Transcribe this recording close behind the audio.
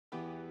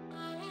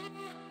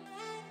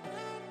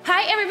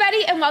Hi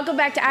everybody and welcome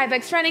back to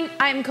IBEX Running.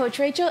 I'm Coach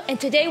Rachel and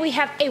today we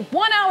have a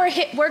 1 hour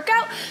HIIT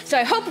workout. So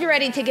I hope you're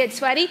ready to get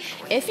sweaty.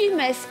 If you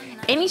miss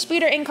any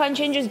speed or incline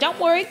changes, don't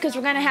worry because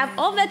we're gonna have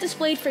all of that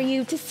displayed for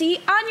you to see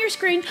on your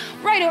screen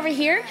right over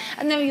here.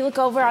 And then when you look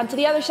over onto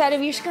the other side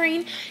of your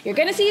screen, you're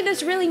gonna see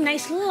this really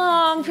nice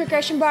long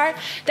progression bar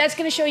that's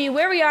gonna show you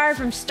where we are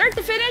from start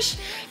to finish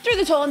through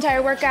this whole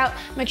entire workout.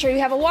 Make sure you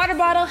have a water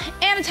bottle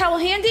and a towel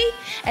handy.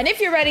 And if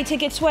you're ready to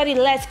get sweaty,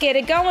 let's get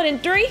it going in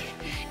 3,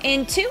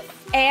 in 2,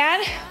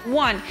 and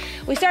 1.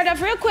 We start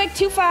off real quick,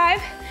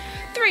 2-5,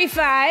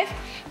 3-5,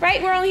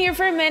 right? We're only here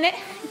for a minute,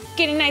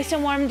 getting nice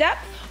and warmed up.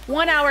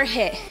 1 hour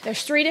HIIT.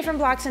 There's 3 different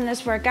blocks in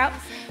this workout,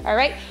 all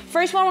right?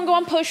 First one, we're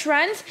going push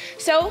runs.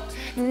 So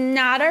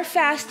not our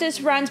fastest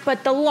runs,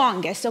 but the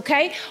longest,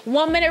 okay?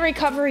 1 minute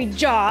recovery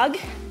jog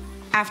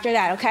after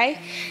that,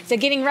 okay? So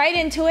getting right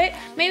into it.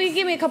 Maybe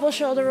give me a couple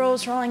shoulder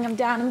rolls, rolling them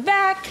down and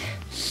back.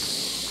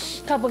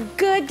 Couple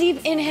good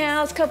deep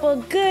inhales, couple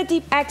good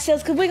deep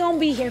exhales, because we're gonna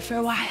be here for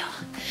a while.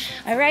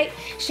 All right,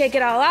 shake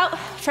it all out.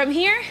 From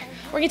here,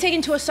 we're gonna take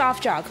into a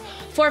soft jog.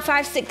 4,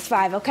 5, 6,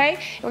 5, okay?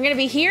 We're gonna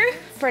be here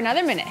for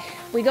another minute.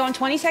 We go in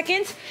 20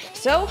 seconds,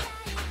 so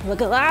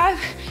look alive,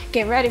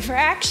 get ready for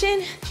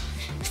action.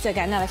 Still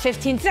got another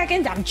 15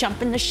 seconds, I'm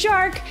jumping the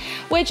shark,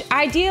 which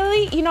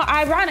ideally, you know,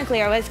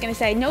 ironically, I was gonna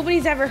say,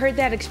 nobody's ever heard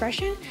that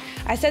expression.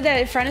 I said that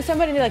in front of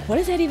somebody and they're like, what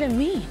does that even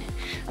mean?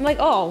 I'm like,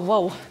 oh,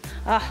 whoa.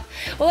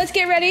 Well, let's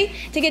get ready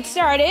to get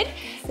started.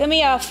 Let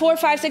me 4,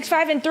 5, 6,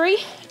 5, and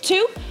 3,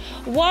 2,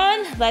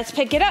 1. Let's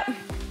pick it up.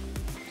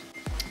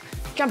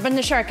 Jumping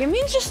the shark. It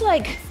means just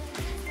like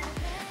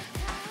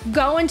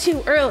going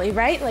too early,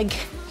 right? Like,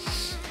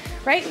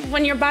 right?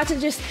 When you're about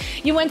to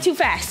you went too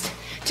fast,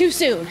 too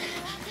soon.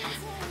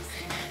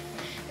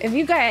 If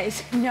you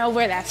guys know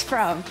where that's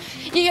from,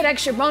 you get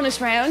extra bonus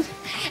rounds,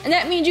 and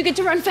that means you get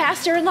to run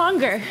faster and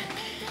longer.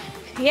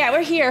 Yeah,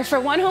 we're here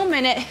for 1 whole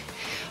minute.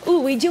 Ooh,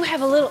 we do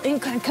have a little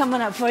incline coming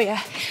up for you.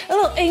 A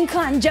little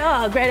incline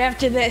jog right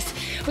after this.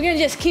 We're gonna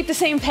just keep the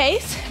same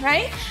pace,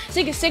 right? So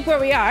you can stick where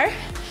we are.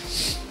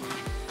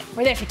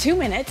 We're there for 2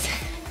 minutes.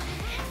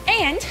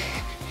 And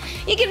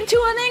you get 2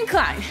 on the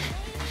incline.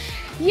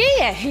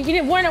 Yeah, you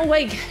didn't want to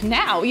wake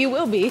now, you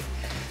will be.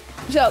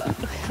 So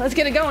let's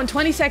get it going,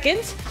 20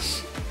 seconds.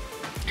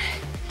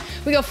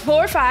 We go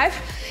 4, 5,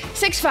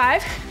 6,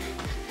 5,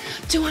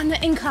 2 on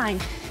the incline.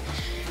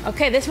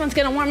 Okay, this one's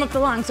gonna warm up the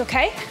lungs,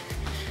 okay?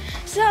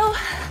 So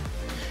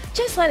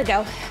just let it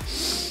go.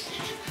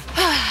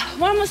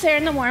 We're almost there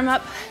in the warm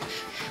up.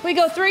 We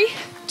go 3,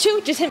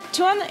 2, just hit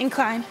 2 on the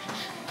incline.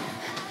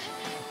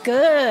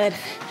 Good.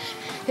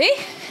 See?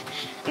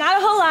 Not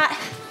a whole lot,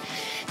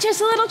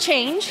 just a little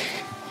change.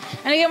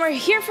 And again, we're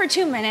here for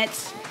 2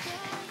 minutes.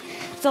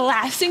 It's the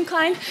last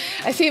incline.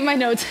 I see in my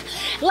notes,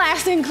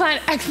 last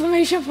incline,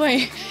 exclamation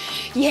point.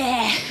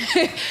 Yeah,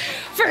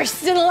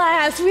 first and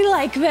last, we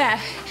like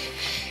that.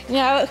 You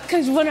know,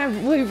 because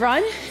when we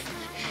run,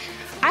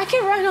 I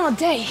can run all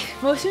day.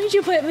 But as soon as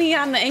you put me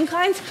on the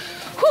inclines,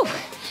 whew,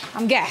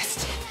 I'm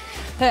gassed.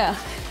 Yeah,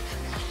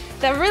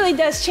 that really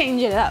does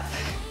change it up.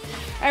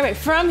 All right,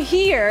 from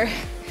here,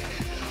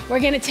 we're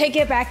gonna take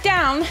it back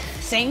down,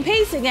 same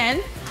pace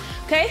again,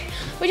 okay?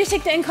 We just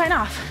take the incline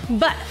off,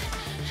 but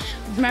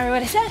remember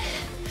what I said?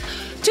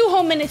 2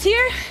 whole minutes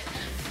here,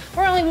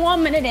 we're only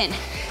 1 minute in.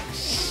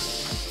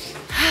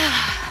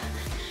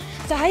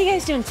 So how you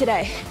guys doing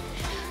today?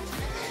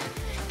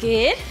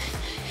 Good.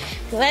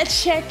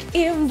 Let's check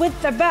in with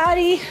the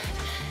body.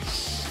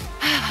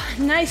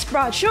 Nice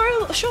broad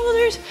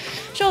shoulders,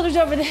 shoulders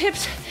over the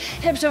hips,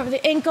 hips over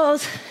the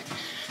ankles.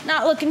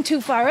 Not looking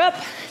too far up,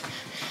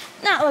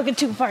 not looking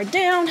too far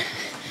down.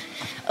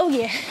 Oh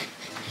yeah,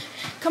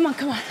 come on,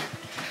 come on.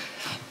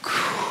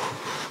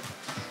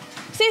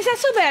 See, it's not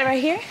so bad right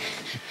here.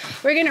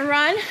 We're gonna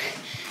run,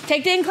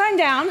 take the incline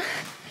down,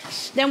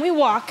 then we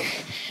walk,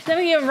 then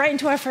we get right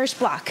into our first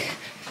block.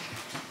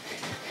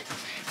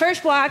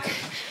 First block,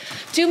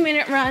 2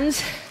 minute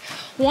runs,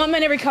 1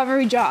 minute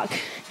recovery jog.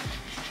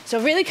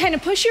 So really kind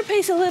of push your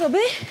pace a little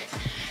bit,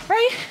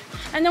 right?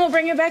 And then we'll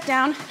bring it back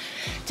down,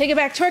 take it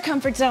back to our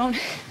comfort zone.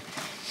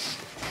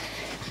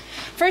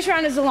 First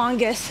round is the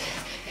longest.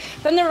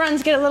 Then the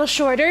runs get a little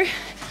shorter,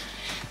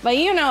 but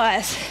you know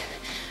us.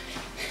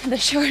 The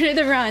shorter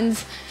the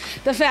runs,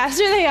 the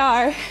faster they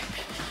are.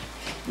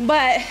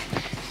 But,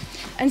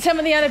 and some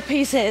of the other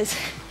pieces,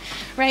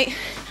 right?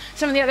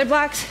 Some of the other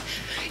blocks,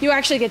 you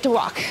actually get to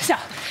walk. So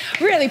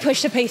really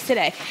push the pace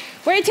today.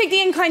 We're gonna take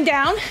the incline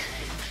down.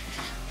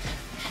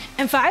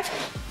 And 5,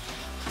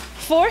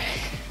 4,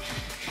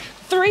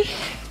 3,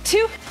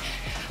 2.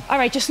 All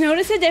right, just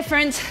notice the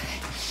difference.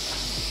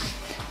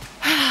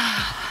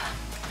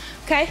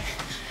 Okay?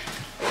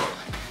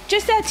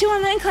 Just that 2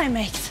 on the incline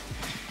makes.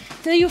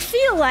 So you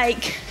feel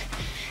like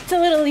it's a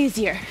little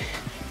easier.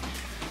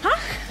 Huh?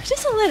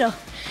 Just a little.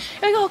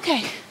 You're like,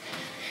 okay.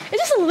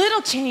 It's just a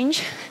little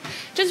change.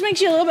 Just makes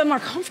you a little bit more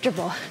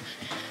comfortable.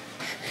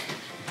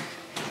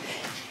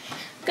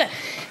 Good.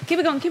 Keep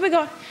it going, keep it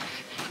going.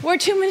 We're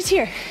 2 minutes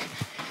here.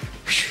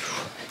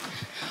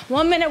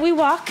 1 minute we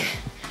walk.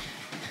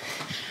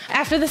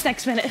 after this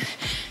next minute.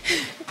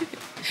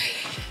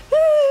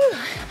 Woo.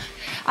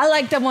 I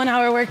like the 1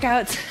 hour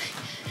workouts.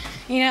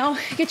 You know,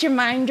 get your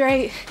mind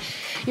right.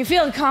 You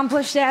feel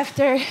accomplished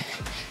after.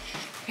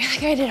 You're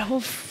like, I did a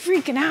whole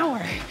freaking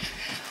hour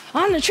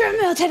on the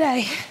treadmill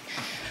today.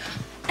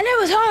 And it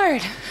was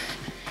hard.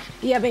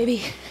 Yeah,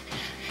 baby.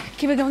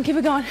 Keep it going, keep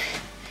it going.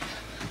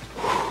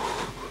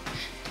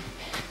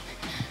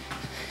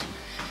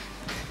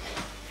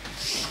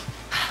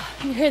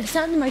 You hear the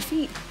sound of my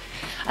feet.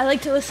 I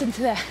like to listen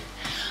to that.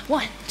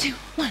 1, 2,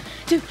 1,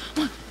 2,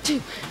 1, 2.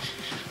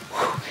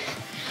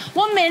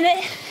 1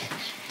 minute.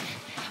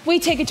 We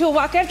take it to a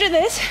walk after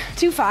this.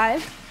 2,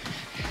 5,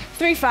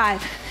 3,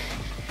 5.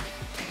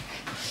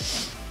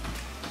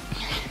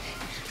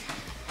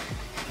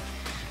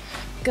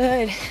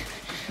 Good.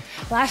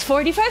 Last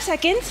 45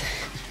 seconds.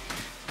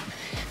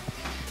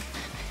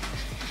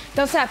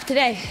 Don't stop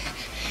today.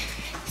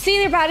 See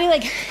their body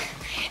like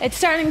it's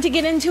starting to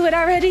get into it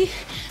already?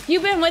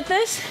 You've been with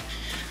this,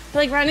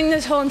 like running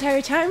this whole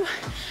entire time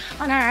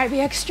on our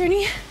IBX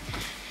journey.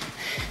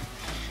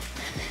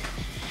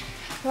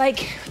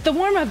 Like the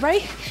warm-up,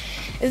 right,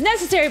 is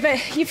necessary,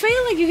 but you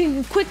feel like you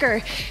can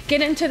quicker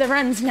get into the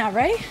runs now,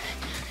 right?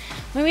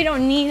 When we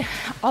don't need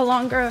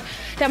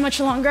that much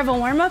longer of a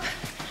warm-up.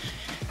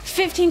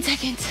 15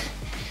 seconds.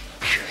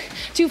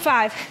 2,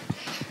 5,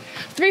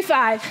 3,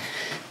 5,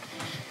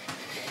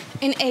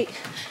 and 8,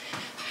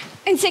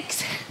 and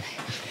 6,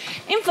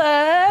 and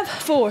 5,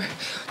 4,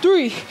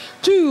 3,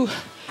 2,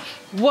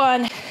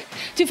 1,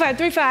 2, 5,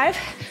 3, 5.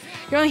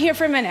 You're only here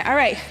for a minute. All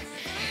right.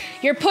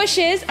 Your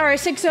pushes are a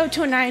 6-0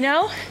 to a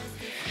 9-0.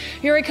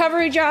 Your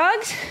recovery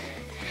jogs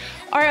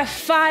are a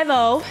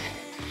 5-0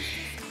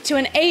 to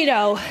an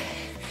 8-0.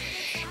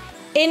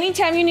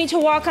 Anytime you need to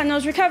walk on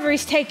those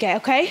recoveries, take it,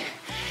 okay?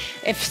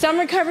 If some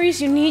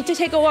recoveries you need to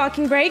take a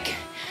walking break,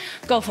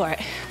 go for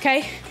it,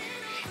 okay?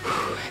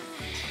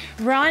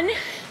 Run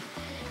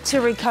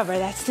to recover.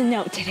 That's the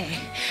note today.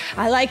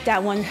 I like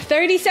that one.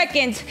 30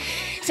 seconds,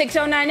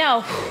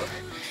 6090.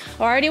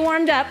 Already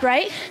warmed up,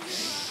 right?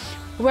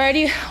 We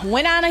already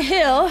went on a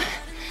hill.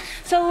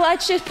 So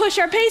let's just push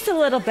our pace a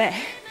little bit.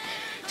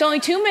 It's only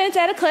 2 minutes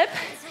at a clip.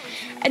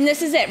 And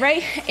this is it,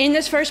 right? In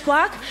this first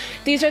block,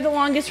 these are the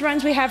longest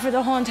runs we have for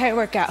the whole entire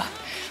workout.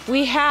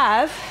 We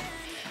have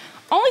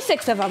only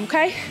 6 of them,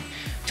 okay?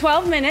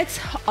 12 minutes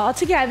all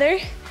together.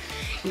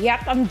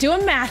 Yep, I'm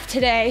doing math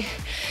today.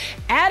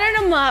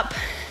 Adding them up.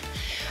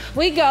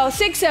 We go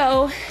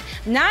 6-0,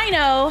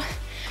 9-0,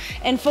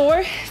 and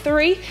 4,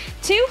 3,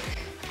 2.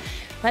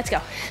 Let's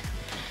go.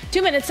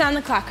 2 minutes on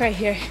the clock right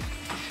here.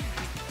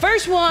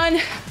 First one,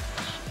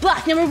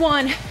 block number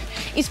 1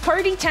 is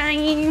party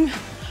time.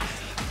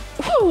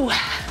 Woo.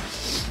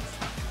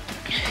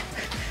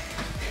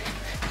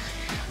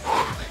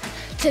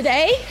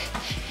 Today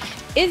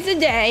is the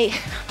day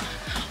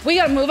we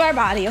gotta move our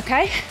body,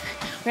 okay?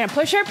 We're gonna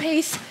push our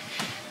pace.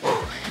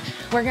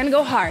 We're gonna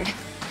go hard.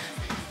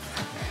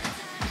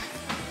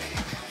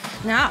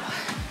 Now,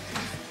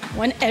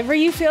 whenever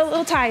you feel a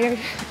little tired,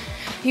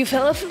 you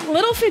feel a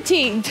little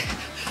fatigued,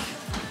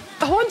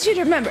 I want you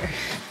to remember,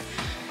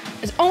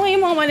 it's only a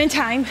moment in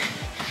time,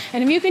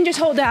 and if you can just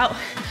hold out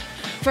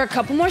for a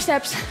couple more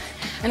steps,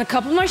 and a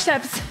couple more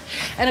steps,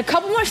 and a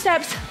couple more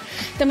steps,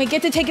 then we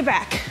get to take it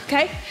back,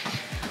 okay?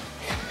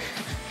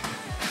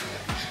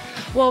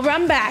 We'll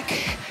run back.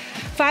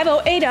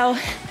 5-0, 8-0,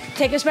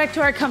 take us back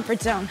to our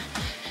comfort zone.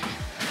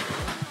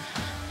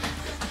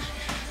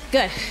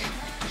 Good.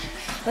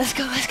 Let's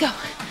go, let's go.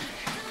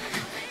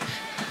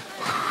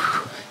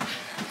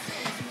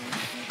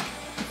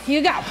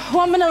 You got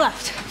 1 minute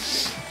left.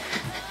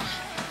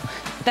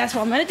 That's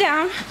 1 minute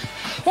down.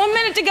 1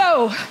 minute to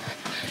go.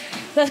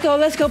 Let's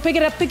go, pick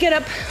it up, pick it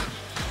up.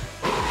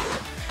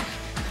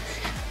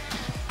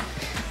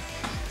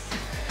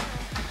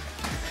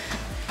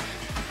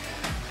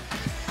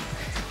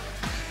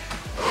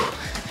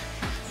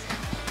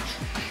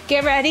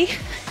 Get ready,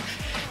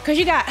 because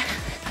you got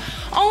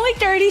only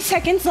 30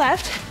 seconds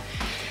left.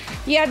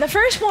 Yeah, the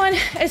first one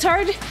is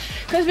hard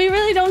because we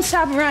really don't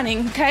stop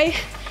running, okay?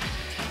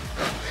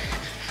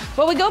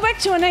 But we go back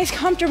to a nice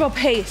comfortable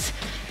pace.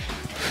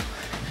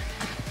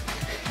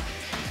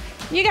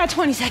 You got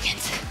 20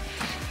 seconds.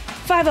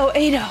 5-0,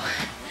 8-0.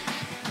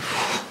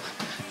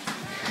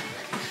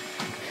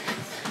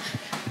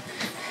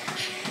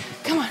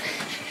 Come on,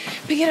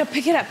 pick it up,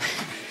 pick it up.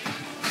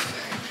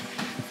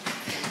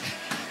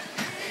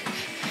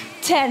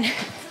 10,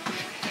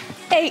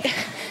 8,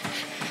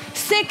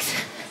 6,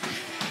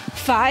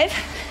 5,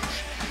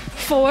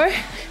 4,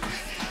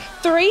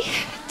 3,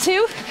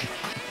 2,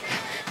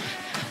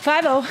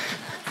 5-0,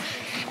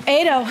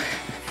 8-0.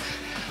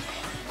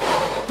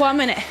 1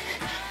 minute.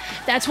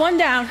 That's 1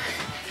 down,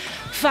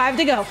 5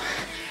 to go.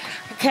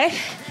 Okay?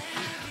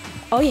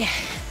 Oh yeah.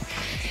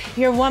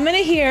 You're 1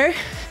 minute here.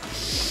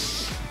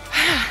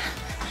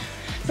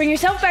 Bring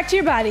yourself back to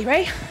your body,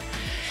 right?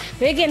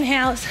 Big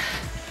inhales.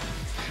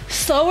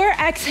 Slower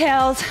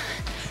exhales.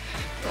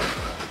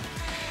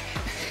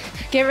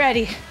 Get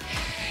ready.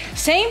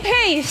 Same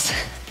pace.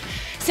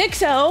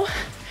 6-0,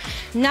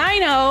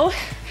 9-0,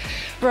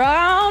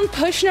 Round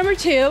push number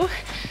 2.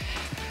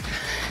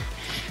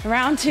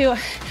 Round 2,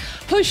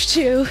 push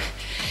 2.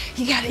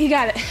 You got it, you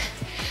got it.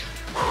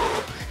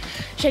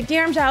 Shake the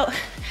arms out.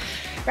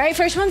 Right,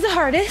 first one's the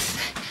hardest.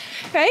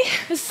 Right,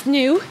 it's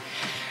new.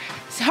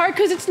 It's hard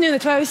because it's new,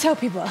 that's why I always tell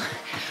people.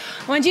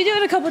 Once you do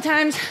it a couple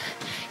times,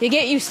 you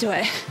get used to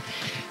it.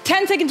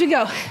 10 seconds we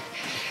go.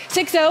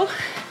 6-0,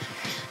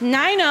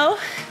 9-0,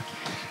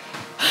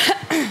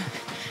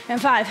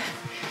 and 5,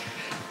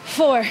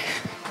 4,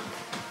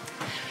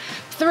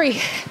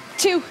 3,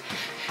 2,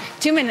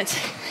 2 minutes.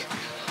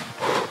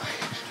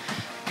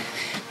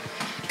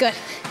 Good.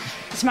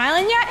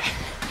 Smiling yet?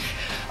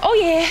 Oh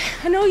yeah,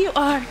 I know you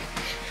are.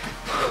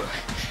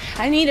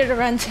 I needed a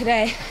run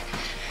today.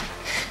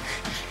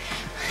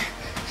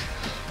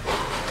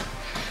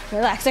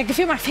 Relax. I can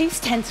feel my face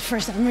tense for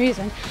some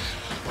reason.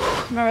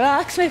 I'm gonna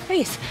relax my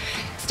face.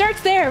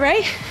 Starts there,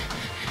 right?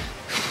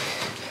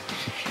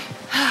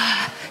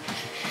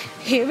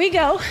 Here we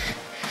go.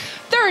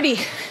 30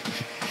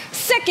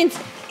 seconds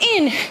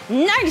in,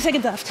 90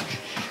 seconds left.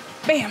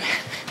 Bam.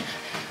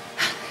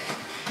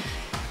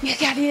 You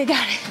got it, you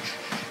got it.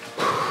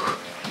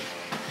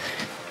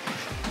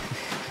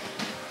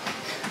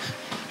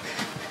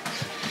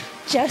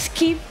 Just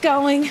keep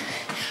going.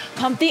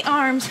 Pump the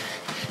arms.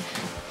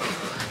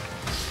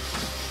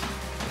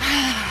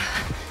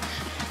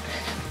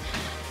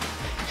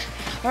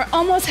 We're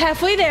almost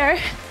halfway there.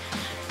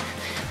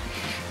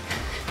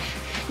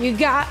 You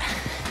got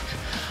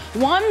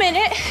 1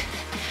 minute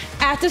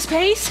at this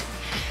pace,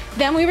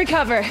 then we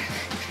recover.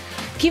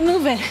 Keep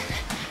moving.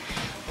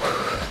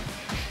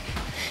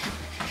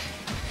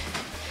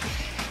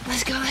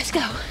 Let's go, let's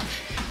go.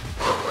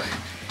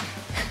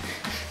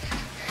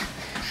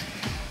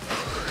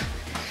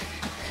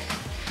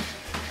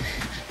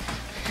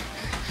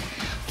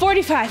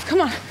 45,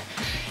 come on.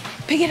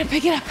 Pick it up,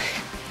 pick it up.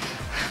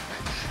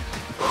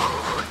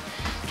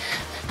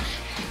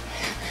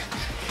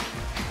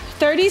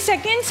 "30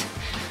 seconds.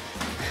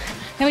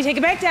 Then we take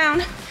it back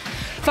down.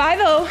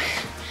 5-0,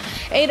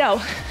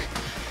 8-0.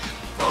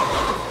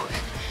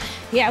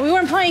 Yeah, we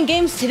weren't playing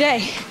games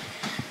today.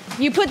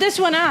 You put this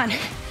one on.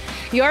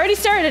 You already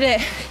started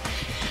it.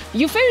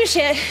 You finish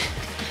it.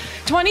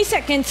 20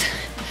 seconds.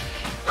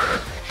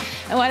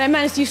 And what I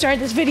meant is you started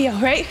this video,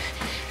 right?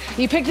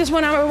 You picked this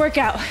 1 hour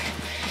workout.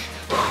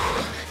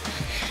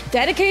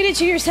 Dedicate it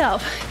to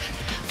yourself.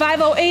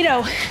 5-0,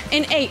 8-0,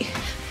 and 8,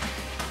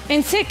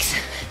 and 6,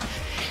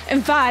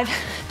 and 5,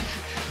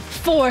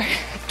 4,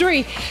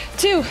 3,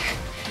 2.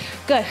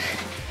 Good.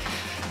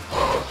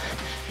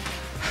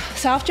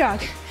 Soft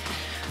jog.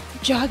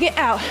 Jog it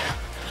out.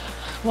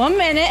 1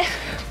 minute.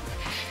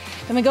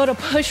 Then we go to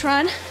push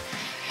run.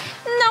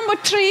 Number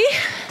 3.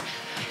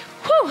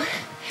 Whew.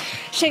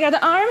 Shake out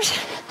the arms.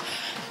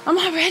 I'm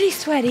already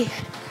sweaty.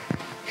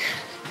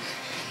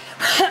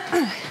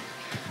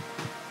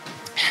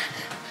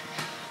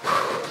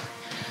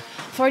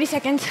 40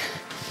 seconds.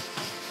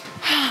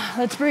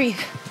 Let's breathe.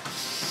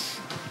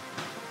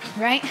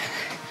 Right?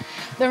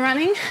 The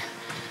running,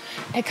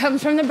 it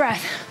comes from the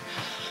breath.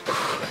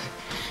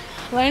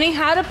 Learning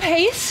how to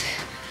pace,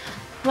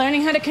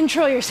 learning how to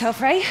control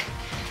yourself, right?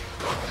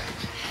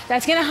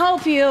 That's gonna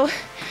help you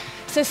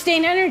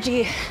sustain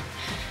energy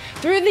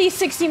through these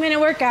 60-minute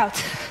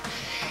workouts.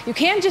 You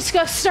can't just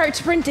go start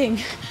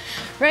sprinting,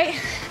 right?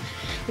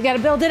 We gotta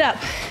build it up.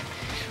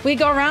 We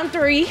go round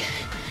 3,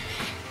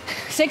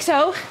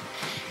 6-0,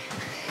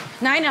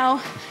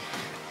 9-0,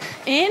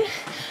 in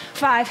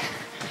 5,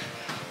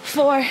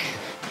 4,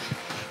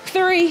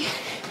 3,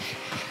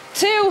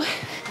 2,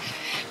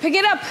 pick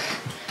it up.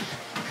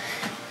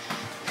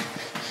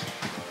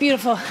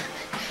 Beautiful.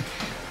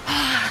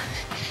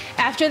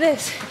 After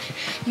this,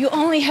 you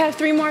only have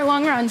 3 more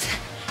long runs.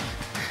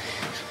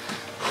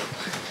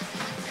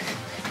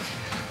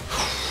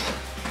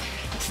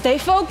 Stay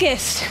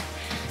focused.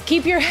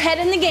 Keep your head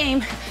in the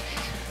game.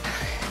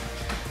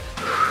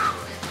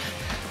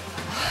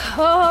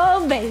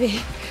 Oh,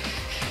 baby.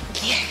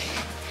 Yeah.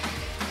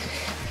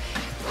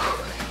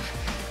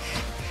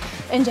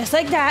 And just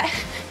like that,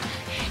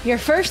 your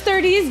first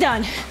 30 is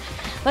done.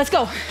 Let's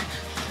go.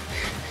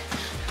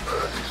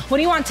 What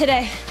do you want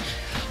today?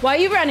 Why are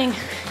you running?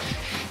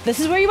 This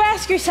is where you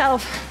ask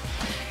yourself,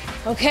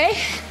 okay?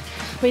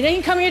 We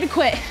didn't come here to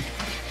quit.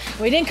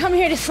 We didn't come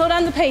here to slow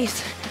down the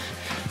pace.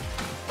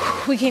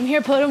 We came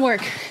here to put in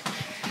work.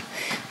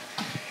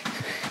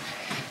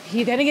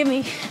 You gotta give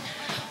me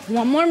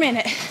 1 more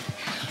minute.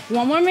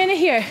 1 more minute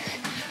here.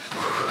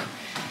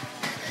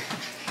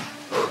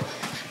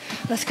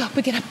 Let's go,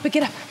 pick it up, pick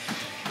it up.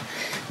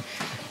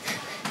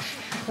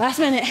 Last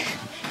minute.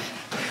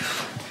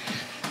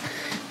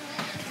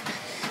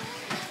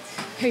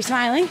 Are you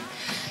smiling?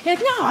 You're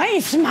like, no, I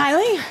ain't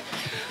smiling.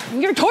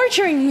 You're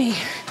torturing me.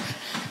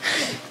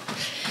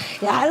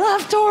 Yeah, I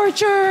love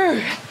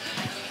torture.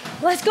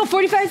 Let's go,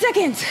 45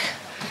 seconds.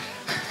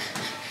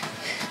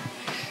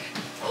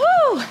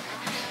 Woo!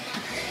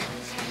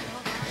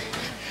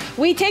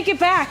 We take it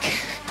back.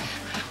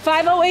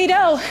 5-0,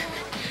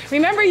 8-0.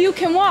 Remember, you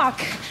can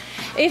walk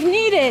if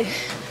needed.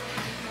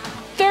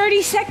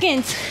 30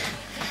 seconds.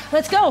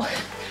 Let's go.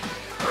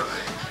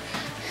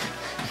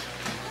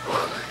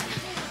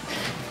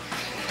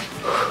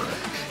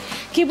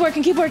 Keep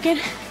working, keep working.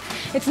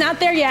 It's not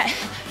there yet.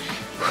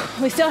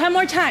 We still have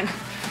more time.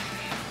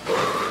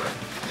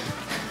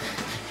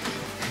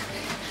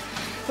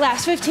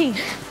 Last 15.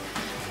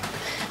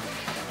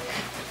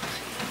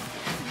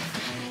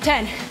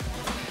 10.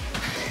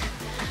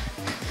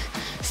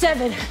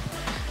 7.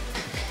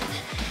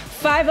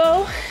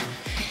 5-0.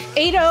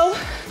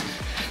 8-0.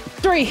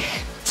 3,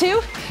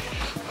 2.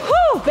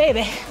 Whoo,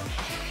 baby.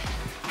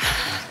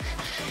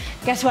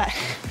 Guess what?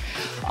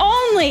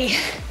 Only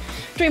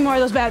 3 more of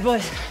those bad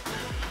boys.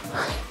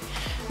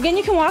 Again,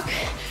 you can walk.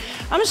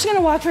 I'm just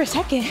gonna walk for a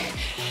second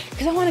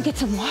because I want to get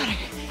some water.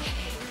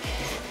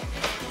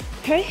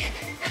 Ready?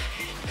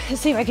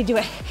 Let's see if I can do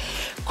it.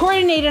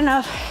 Coordinate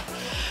enough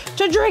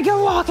to drink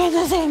and walk at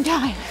the same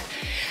time.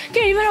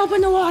 Can't even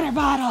open the water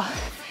bottle.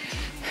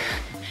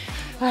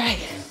 All right.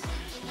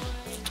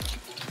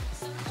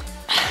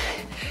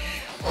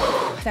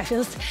 That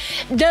feels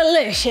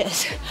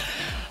delicious.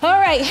 All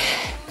right,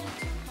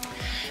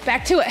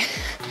 back to it.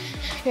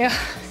 Yeah,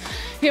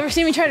 you ever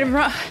see me try to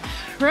run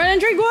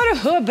and drink water?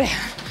 Oh, bam,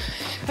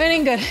 that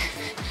ain't good.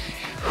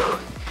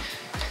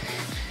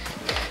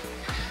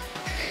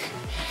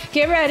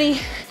 Get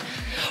ready.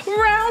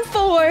 Round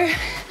 4.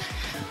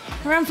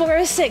 Round 4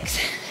 is 6.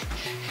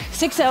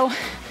 6-0,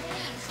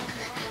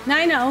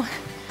 9-0,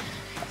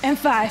 and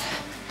 5,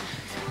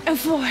 and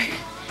 4,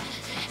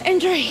 and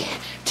 3,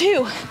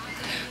 2.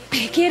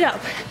 Pick it up.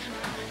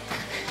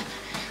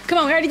 Come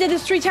on, we already did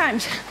this 3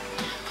 times.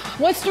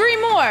 What's 3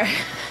 more?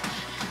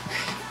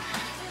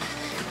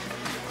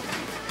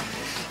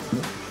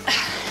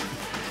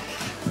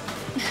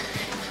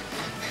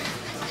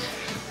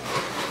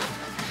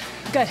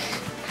 Good.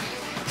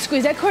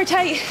 Squeeze that core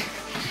tight.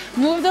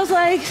 Move those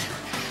legs.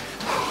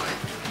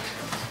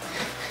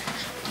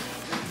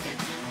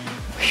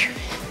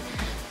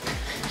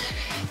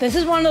 This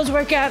is one of those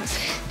workouts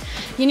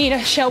you need to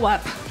show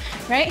up,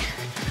 right?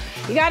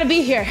 You gotta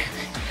be here.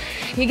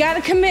 You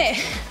gotta commit.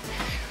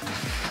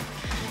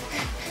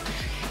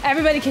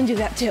 Everybody can do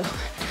that too,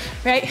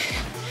 right?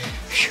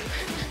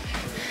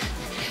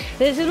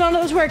 This is one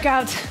of those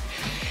workouts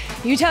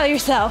you tell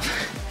yourself,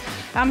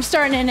 I'm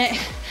starting in it,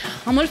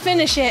 I'm gonna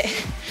finish it,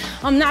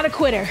 I'm not a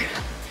quitter.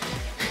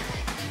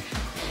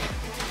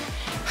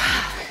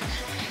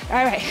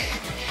 All right,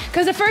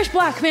 because the first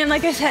block, man,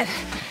 like I said,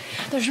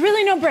 there's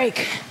really no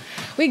break.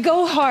 We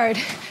go hard.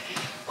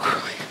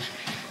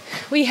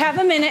 We have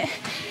a minute,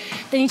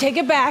 then you take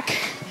it back,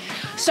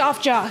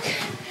 soft jog.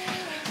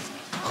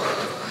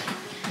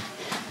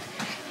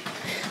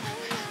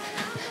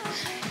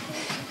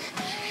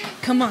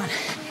 Come on,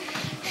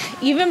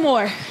 even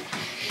more.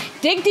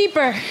 Dig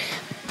deeper.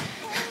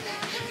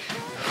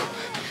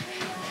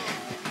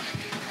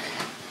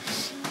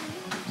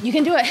 You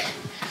can do it.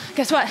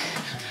 Guess what?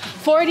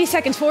 40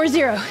 seconds,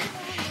 4-0.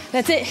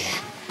 That's it.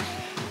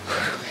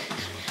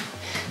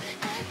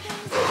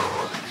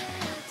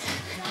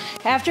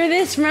 After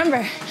this,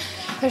 remember,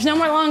 there's no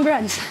more long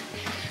runs,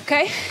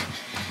 okay?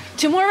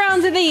 2 more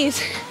rounds of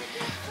these.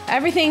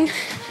 Everything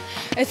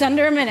is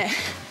under a minute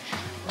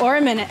or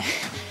a minute.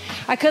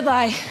 I could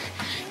lie,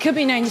 could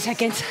be 90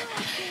 seconds.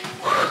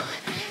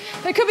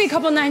 There could be a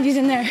couple 90s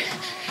in there.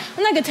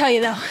 I'm not gonna tell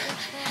you though.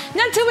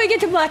 Not until we get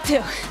to block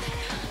 2.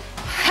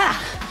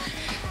 Ha!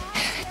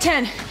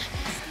 10,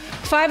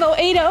 5-0,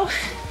 8-0,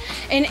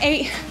 and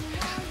 8,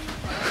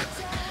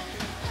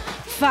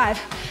 5,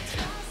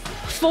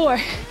 4,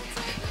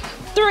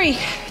 3,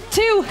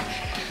 2,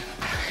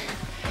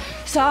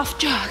 soft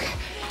jog.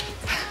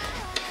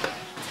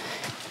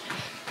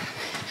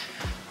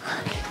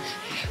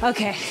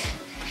 Okay,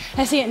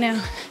 I see it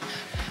now.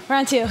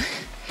 Round 2,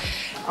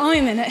 only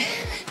a minute.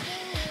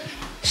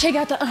 Shake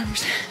out the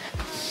arms.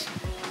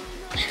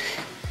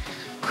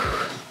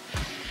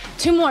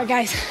 2 more,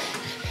 guys.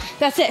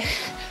 That's it.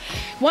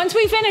 Once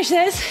we finish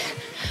this,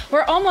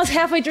 we're almost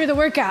halfway through the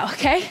workout,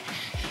 okay?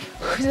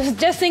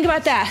 Just think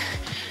about that.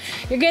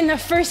 You're getting the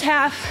first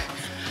half,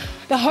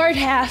 the hard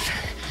half,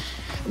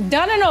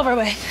 done and over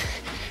with.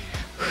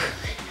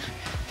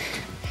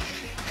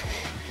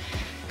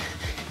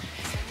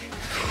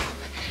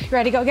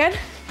 Ready to go again?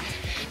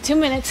 2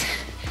 minutes.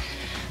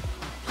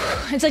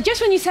 It's like just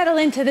when you settle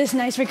into this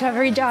nice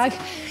recovery jog,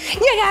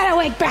 you gotta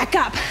wake back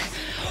up.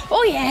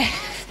 Oh yeah.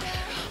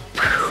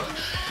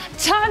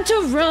 Time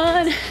to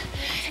run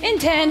in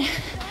 10,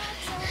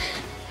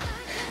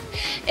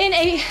 in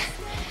 8.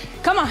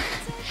 Come on.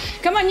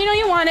 Come on, you know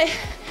you want it.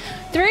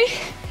 3,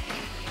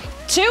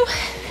 2,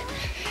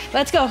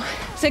 let's go.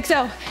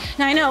 6-0,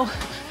 9-0.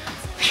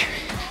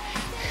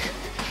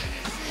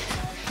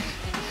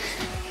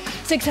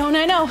 6-0,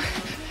 9-0.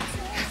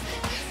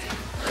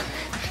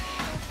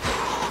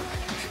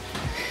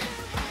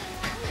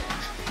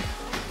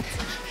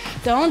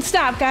 Don't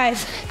stop,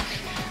 guys.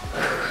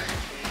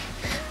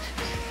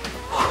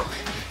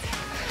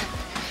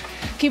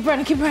 Keep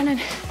running, keep running.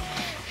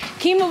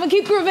 Keep moving,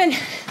 keep grooving.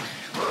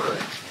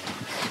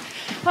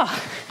 Oh,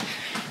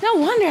 no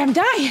wonder I'm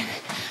dying.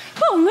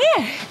 Oh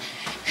man.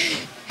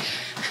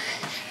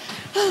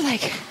 Oh,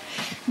 like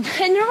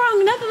hitting the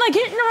wrong, nothing like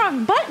hitting the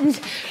wrong buttons.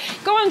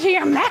 Going to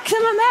your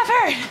maximum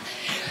effort.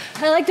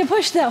 I like to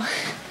push though.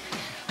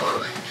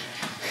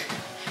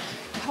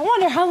 I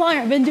wonder how long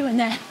I've been doing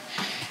that.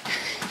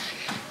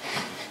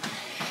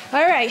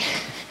 All right,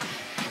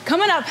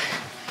 coming up.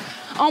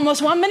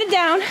 Almost 1 minute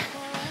down.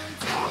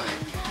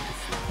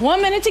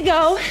 1 minute to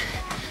go.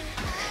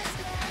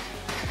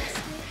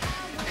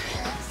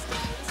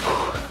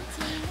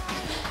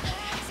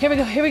 Here we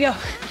go, here we go.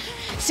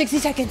 60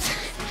 seconds.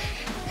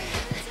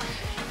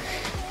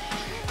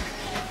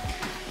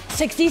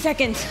 60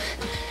 seconds.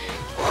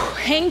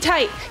 Hang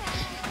tight.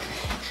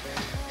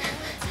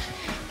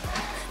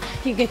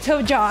 You get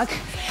toe jog,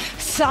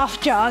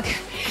 soft jog,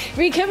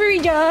 recovery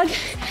jog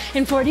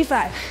in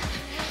 45.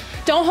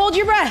 Don't hold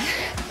your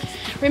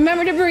breath.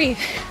 Remember to breathe.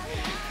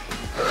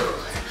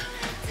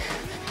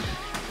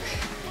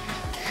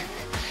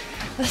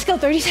 Let's go,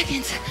 30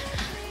 seconds.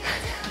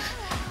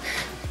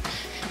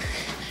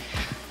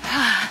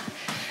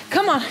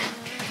 Come on.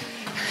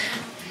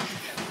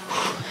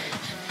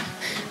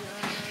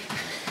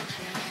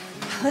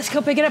 Let's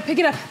go, pick it up, pick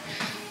it up.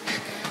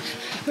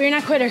 We're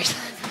not quitters,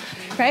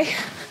 right?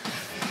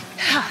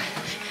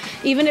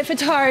 Even if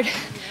it's hard,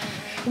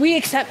 we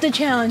accept the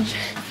challenge.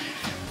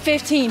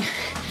 15,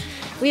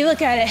 we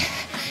look at it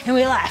and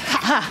we laugh, ha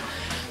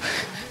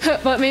ha.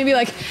 But maybe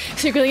like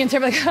secretly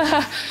inside, like ha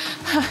ha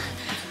ha.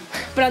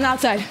 But on the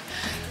outside,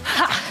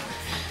 ha.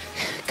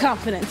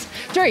 Confidence.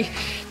 3,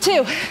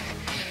 2,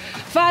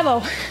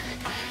 5-0,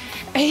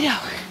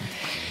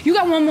 8-0. You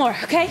got one more,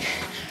 okay?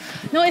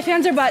 No ifs,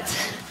 ands, or buts.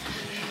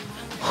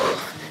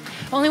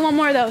 Only one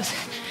more of those.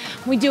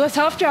 We do a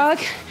soft jog.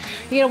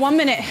 You get a 1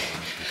 minute.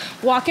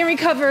 Walk in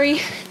recovery.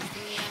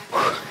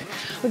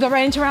 We go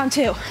right into round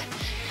 2.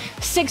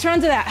 6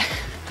 rounds of that.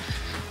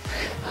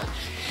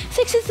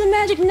 6 is the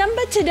magic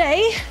number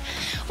today.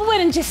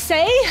 Wouldn't you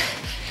say?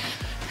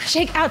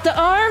 Shake out the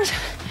arms.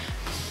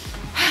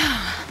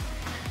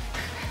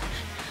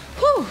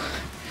 Whew.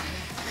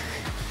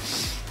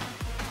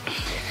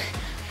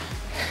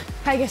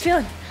 How you guys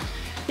feeling?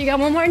 You got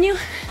one more in you?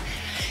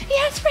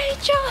 Yes,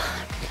 Rachel.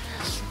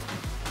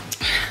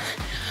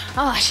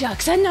 Oh,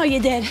 shucks, I know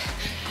you did.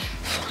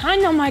 I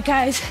know my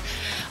guys.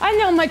 I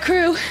know my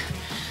crew.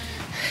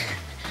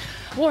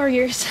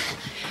 Warriors.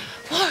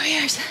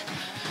 Warriors.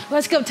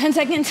 Let's go, 10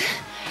 seconds.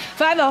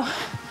 5-0.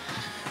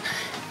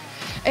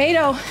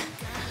 8-0.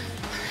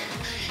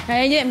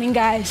 I didn't mean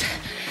guys.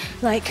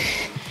 Like,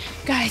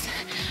 guys,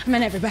 I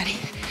meant everybody.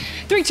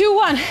 3, 2,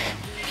 1.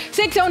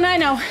 6-0,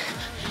 9-0.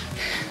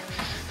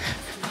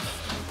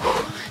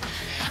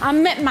 I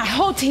meant my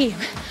whole team.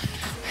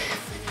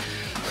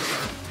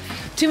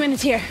 2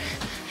 minutes here.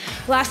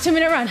 Last 2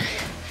 minute run.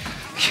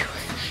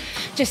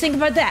 Just think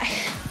about that.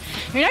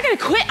 You're not gonna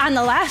quit on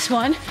the last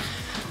one.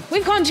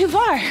 We've gone too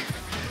far.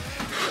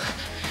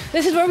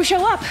 This is where we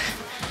show up.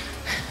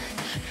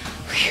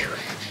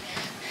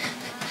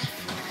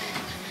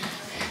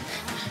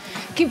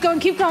 Keep going,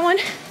 keep going.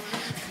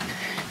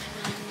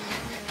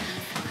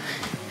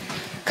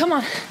 Come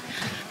on,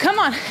 come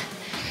on.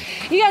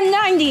 You got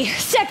 90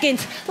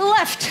 seconds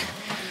left.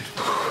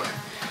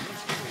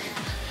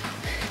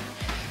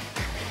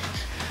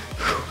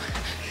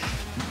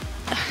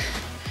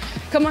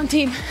 Come on,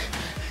 team.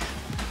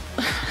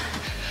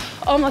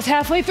 Almost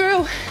halfway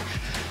through.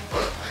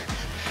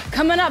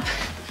 Coming up,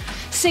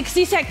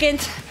 60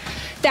 seconds.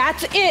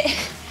 That's it.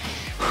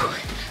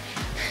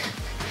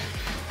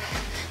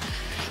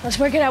 Let's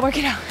work it out, work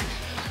it out.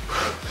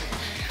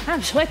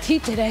 I'm sweaty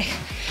today.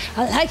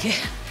 I like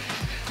it.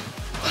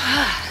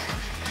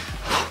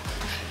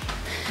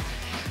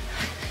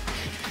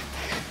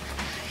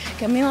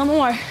 Give me a little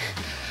more. A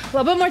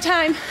little bit more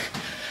time.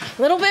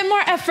 A little bit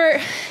more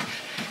effort.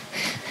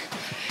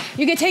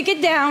 You can take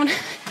it down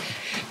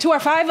to our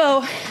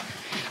 5-0,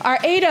 our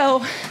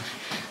 8-0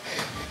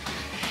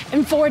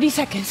 in 40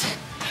 seconds.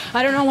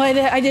 I don't know why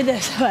I did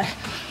this, but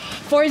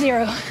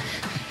 4-0.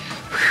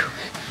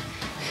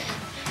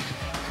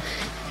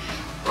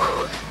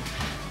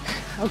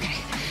 Okay,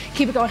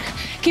 keep it going,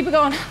 keep it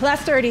going.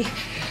 Last 30.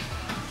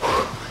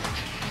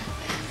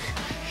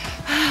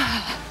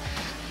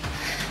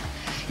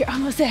 You're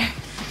almost there.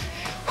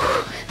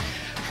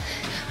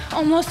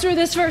 Almost through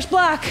this first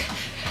block.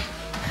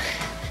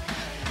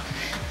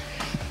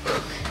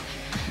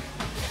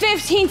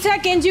 15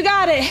 seconds, you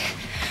got it.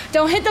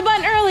 Don't hit the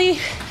button early.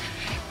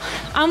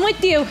 I'm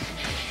with you.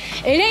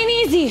 It ain't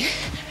easy.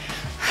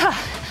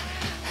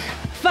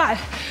 5,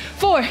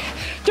 4,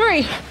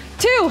 3,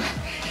 2.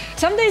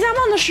 Some days I'm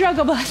on the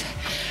struggle bus,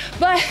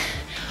 but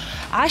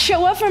I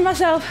show up for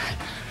myself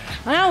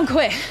and I don't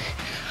quit.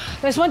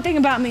 There's one thing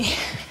about me.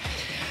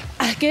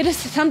 I get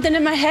something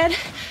in my head,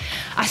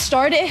 I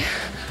start it,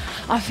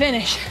 I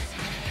finish.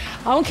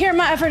 I don't care if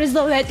my effort is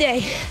low that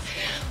day.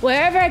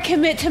 Wherever I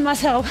commit to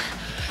myself,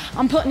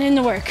 I'm putting in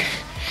the work.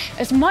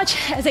 As much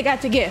as I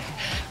got to give,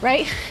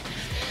 right?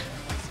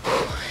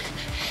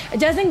 It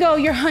doesn't go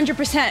your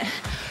 100%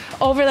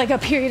 over like a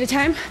period of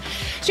time.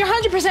 It's your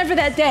 100% for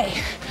that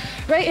day,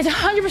 right? It's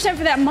 100%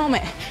 for that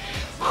moment.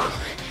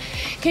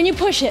 Can you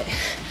push it?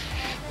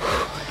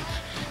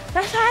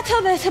 That's how I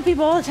tell that to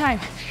people all the time,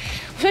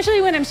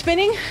 especially when I'm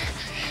spinning.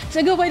 It's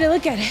a good way to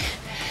look at it.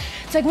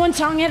 It's like one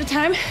song at a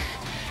time.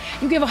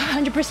 You give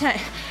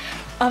 100%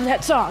 of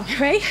that song,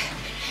 right?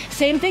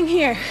 Same thing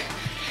here.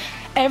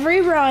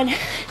 Every run,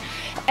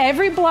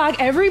 every block,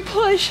 every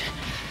push,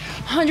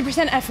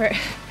 100% effort.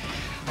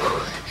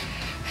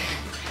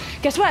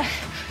 Guess what?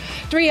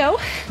 3-0,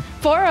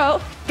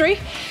 4-0, 3,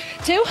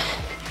 2,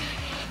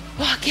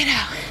 walk it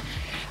out.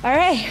 All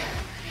right.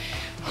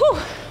 Whew.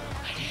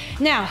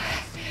 Now,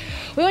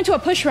 we went to a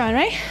push run,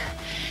 right?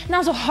 Now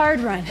it's a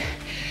hard run.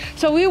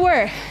 So we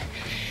were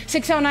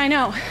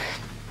 6:09:0.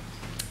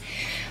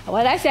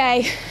 What I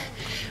say,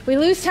 we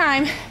lose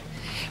time,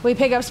 we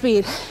pick up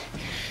speed.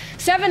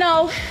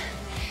 7:0,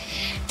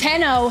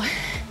 10:0,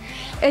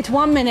 it's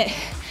 1 minute.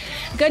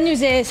 Good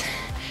news is,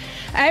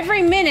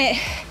 every minute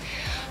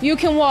you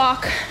can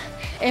walk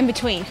in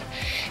between.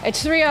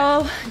 It's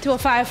 3:0 to a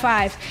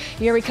 5:5,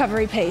 your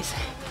recovery pace.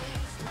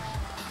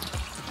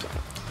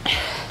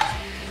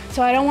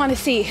 So I don't want to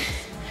see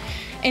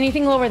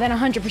anything lower than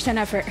 100%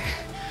 effort.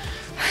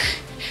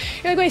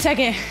 You're like, wait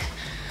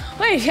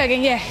a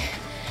second, yeah.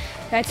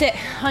 That's it,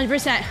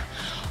 100%.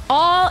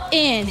 All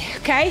in,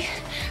 okay?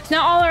 It's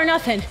not all or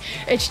nothing,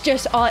 it's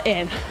just all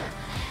in.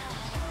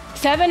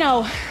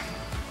 7:0,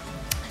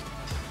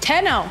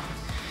 10:0,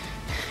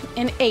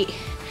 and 8,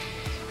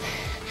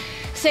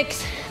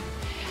 6,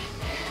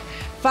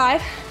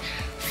 5,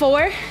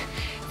 4,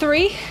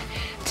 3,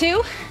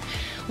 2,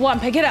 1.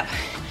 Pick it up.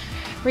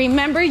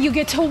 Remember, you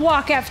get to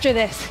walk after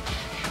this.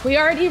 We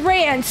already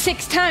ran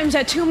 6 times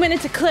at 2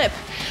 minutes a clip.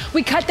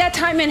 We cut that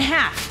time in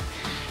half.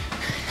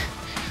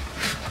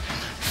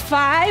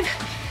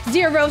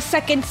 50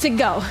 seconds to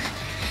go.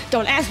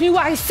 Don't ask me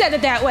why I said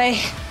it that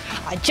way.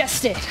 I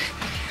just did.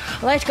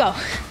 Let's go.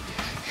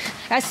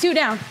 That's 2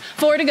 down,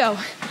 4 to go.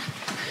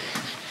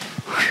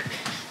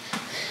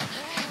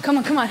 Come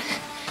on, come on.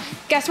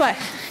 Guess what?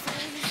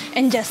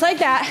 And just like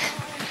that,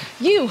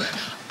 you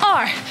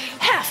are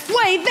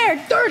halfway there.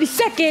 30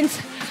 seconds.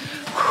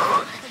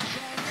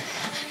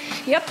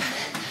 Yep.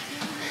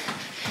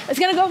 It's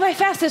gonna go by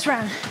fast this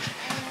round.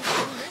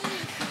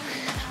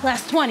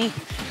 Last 20.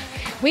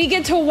 We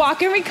get to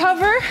walk and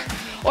recover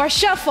or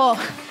shuffle.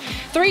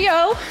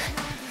 3-0,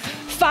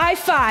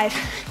 5-5.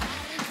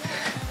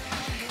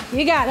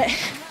 You got it.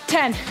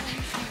 10,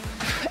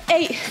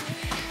 8,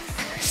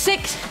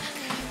 6,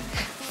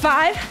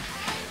 5,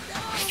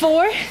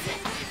 4,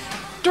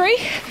 3,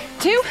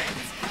 2,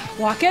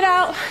 walk it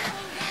out.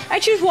 I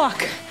choose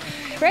walk,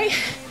 right?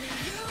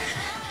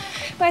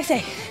 But I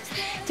say,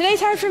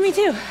 today's hard for me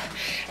too.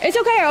 It's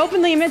okay, I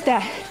openly admit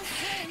that.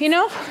 You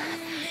know,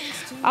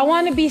 I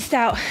want to be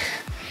stout.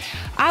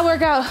 I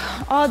work out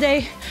all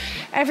day,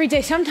 every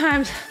day.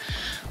 Sometimes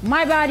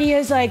my body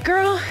is like,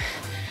 girl,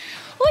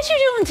 what you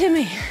doing to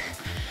me?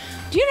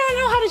 Do you not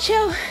know how to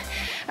chill?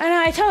 And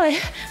I tell it,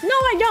 no,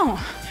 I don't.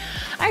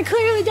 I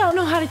clearly don't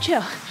know how to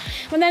chill.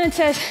 But then it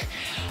says,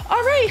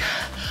 all right,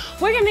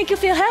 we're gonna make you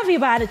feel heavy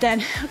about it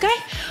then, okay?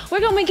 We're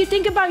gonna make you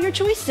think about your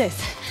choices.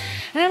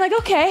 And I'm like,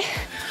 okay,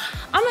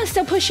 I'm gonna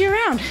still push you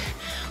around.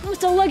 I'm gonna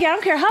still look at you, I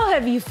don't care how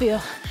heavy you feel.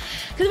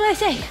 Because when I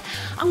say,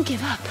 I'm gonna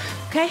give up,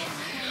 okay?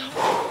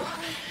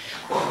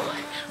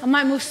 I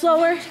might move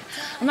slower,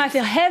 I might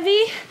feel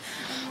heavy,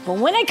 but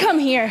when I come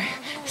here,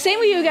 same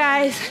with you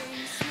guys,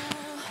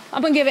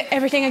 I'm gonna give it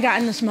everything I got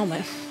in this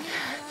moment.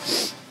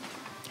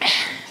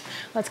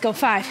 Let's go.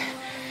 5,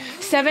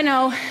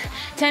 7-0,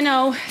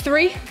 10-0,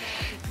 3,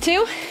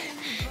 2.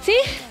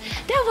 See,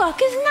 that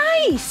walk is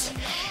nice,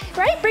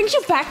 right? Brings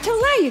you back to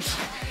life.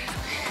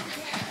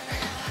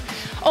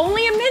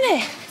 Only a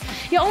minute.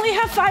 You only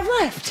have 5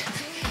 left.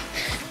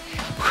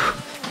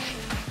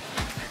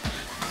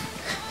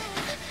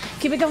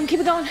 Keep it going, keep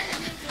it going.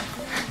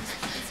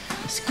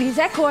 Squeeze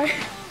that core.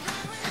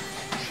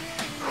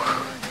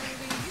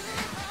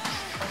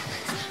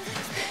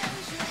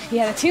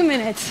 Yeah, the 2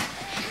 minutes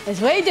is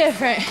way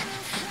different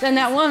than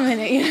that 1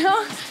 minute, you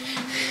know?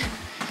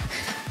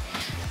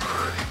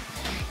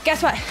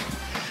 Guess what?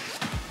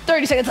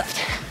 30 seconds left.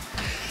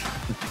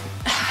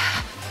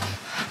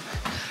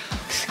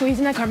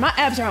 Squeezing that core. My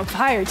abs are on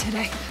fire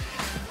today.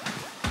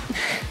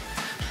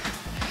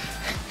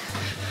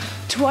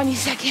 20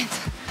 seconds.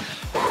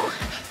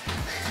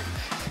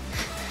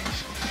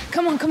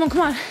 Come on, come on,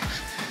 come on.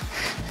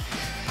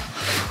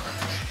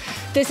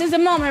 This is the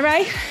moment,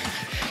 right?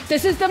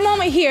 This is the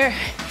moment here.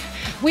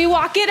 We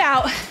walk it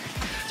out.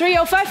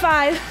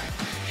 3-0-5-5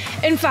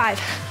 in 5,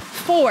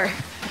 4,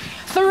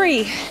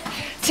 3,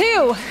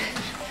 2.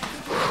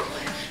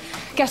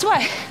 Guess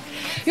what?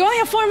 You only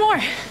have 4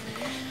 more.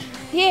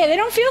 Yeah, they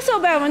don't feel so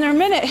bad when they're a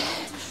minute,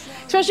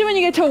 especially when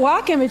you get to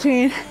walk in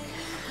between.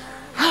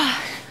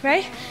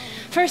 Right?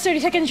 First 30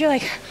 seconds, you're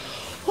like,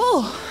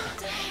 oh,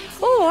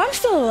 I'm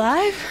still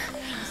alive.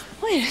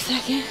 Wait a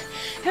second,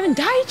 I haven't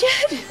died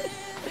yet?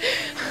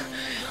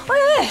 Look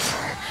at this,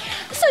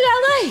 I still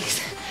got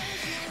legs.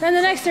 Then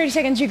the next 30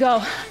 seconds you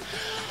go,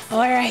 all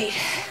right,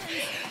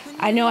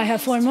 I know I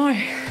have 4 more.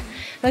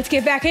 Let's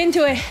get back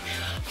into it.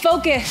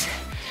 Focus.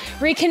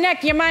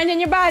 Reconnect your mind and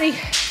your body.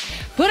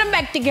 Put them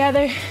back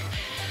together.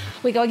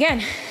 We go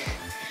again.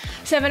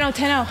 7-0,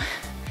 10-0.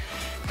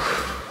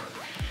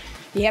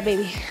 Yeah,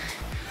 baby.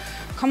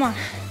 Come on.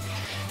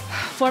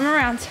 4 more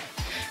rounds.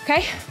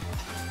 Okay?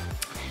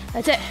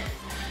 That's it.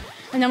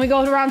 And then we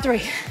go to round 3. I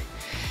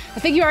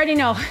think you already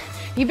know.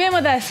 You've been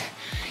with us.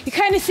 You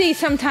kind of see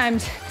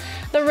sometimes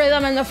the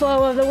rhythm and the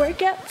flow of the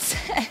workouts.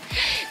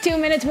 2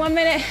 minutes, 1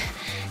 minute.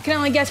 Can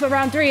only guess what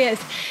round 3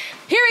 is.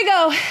 Here we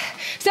go.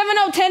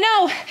 7-0,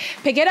 10-0.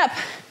 Pick it up.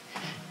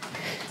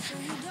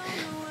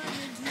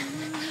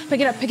 Pick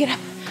it up, pick it up.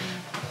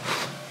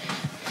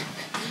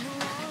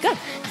 Good.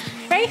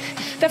 Right?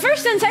 The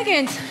first 10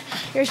 seconds,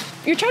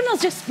 your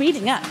treadmill's just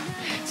speeding up.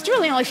 It's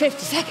really only 50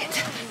 seconds.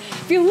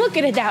 If you look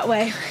at it that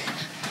way.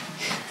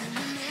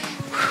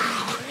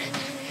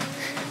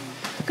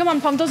 Come on,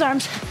 pump those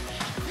arms.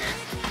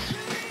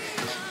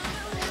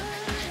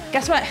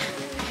 Guess what?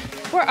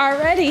 We're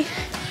already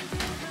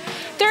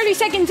 30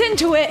 seconds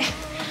into it.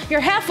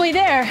 You're halfway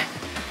there.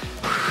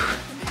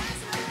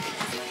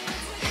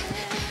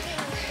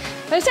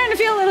 But it's starting to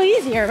feel a little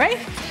easier, right?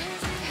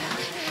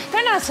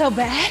 They're not so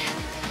bad.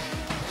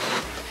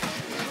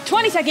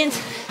 20 seconds.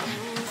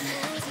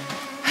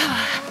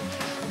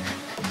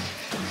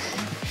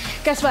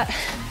 Guess what?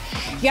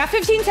 You got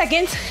 15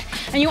 seconds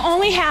and you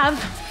only have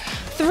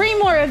 3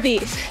 more of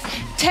these.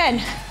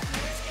 10,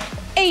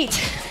 8,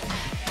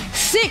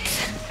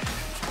 6,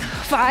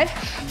 5,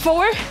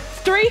 4,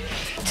 3,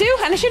 2,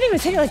 and I shouldn't even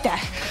say it like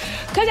that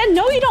because I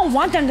know you don't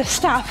want them to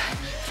stop.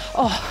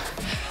 Oh,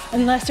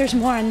 unless there's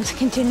more on this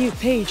continued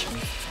page.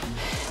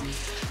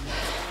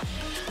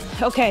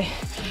 Okay,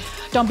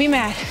 don't be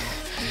mad.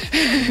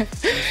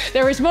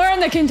 There was more on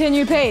the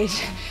continued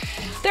page.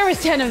 There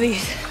was 10 of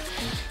these.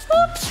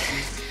 Whoops,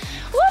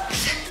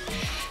 whoops.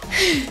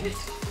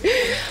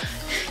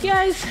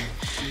 Guys,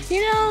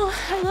 you know,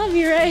 I love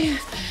you, right?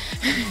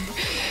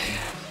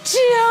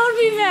 Don't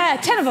be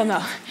mad. 10 of them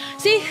though.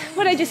 See,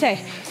 what did I just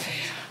say?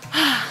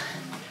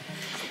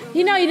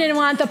 You know you didn't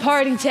want the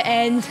party to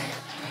end.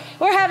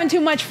 We're having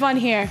too much fun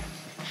here,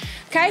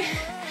 okay?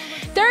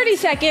 30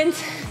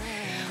 seconds,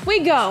 we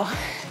go.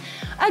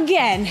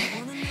 Again,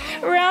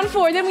 round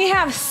 4, then we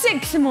have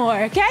 6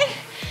 more, okay?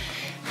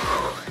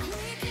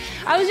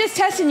 I was just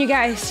testing you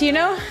guys, you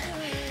know?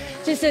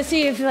 Just to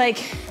see if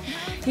like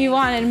you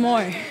wanted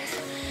more,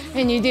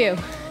 and you do.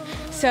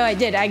 So I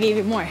did, I gave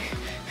you more.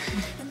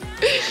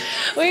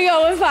 We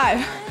go in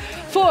 5,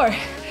 4,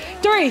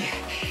 3,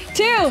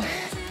 2,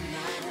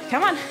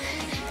 come on.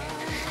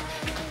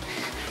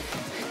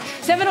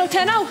 7-0,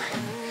 10-0.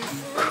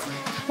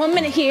 1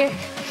 minute here.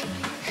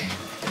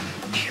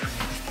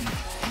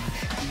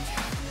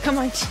 Come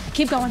on,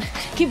 keep going,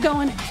 keep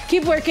going,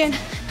 keep working.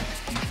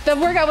 The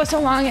workout was so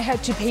long, it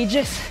had 2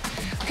 pages,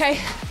 okay?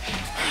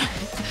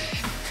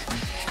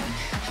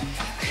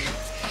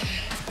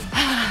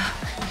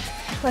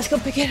 Let's go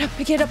pick it up,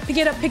 pick it up, pick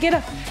it up, pick it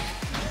up.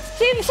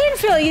 See, it's starting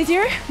to feel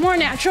easier, more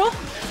natural,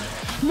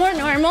 more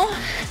normal.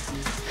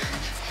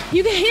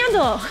 You can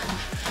handle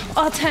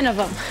all 10 of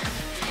them.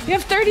 You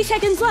have 30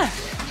 seconds left.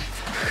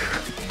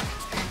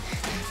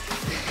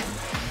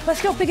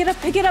 Let's go pick it up,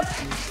 pick it up.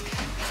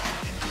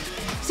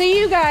 So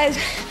you guys,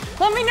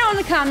 let me know in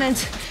the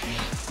comments,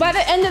 by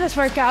the end of this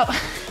workout,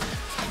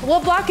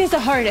 what block is the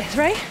hardest,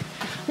 right?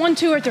 1,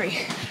 2, or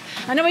 3.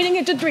 I know we didn't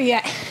get to 3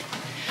 yet.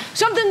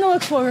 Something to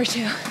look forward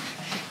to.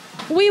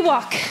 We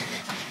walk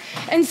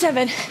in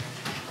 7,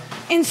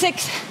 in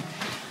 6,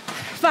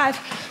 5,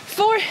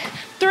 4,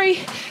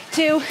 3,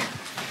 2,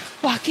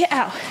 walk it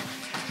out.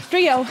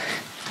 3-0,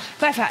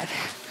 5-5.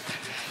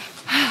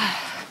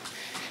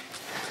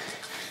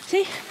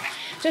 See?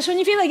 Just when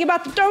you feel like you're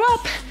about to throw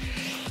up,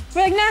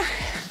 we're like, nah,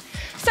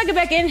 suck it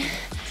back in. You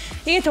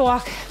get to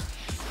walk.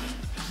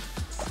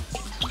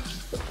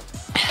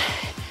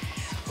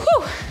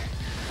 Whew.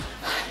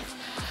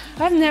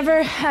 I've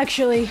never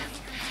actually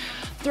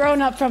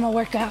thrown up from a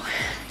workout.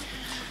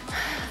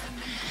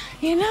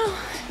 You know?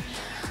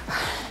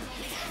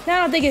 I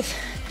don't think it's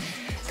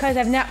because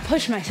I've not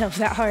pushed myself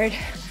that hard.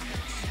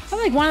 I'm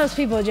like one of those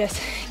people who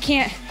just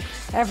can't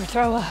ever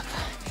throw up.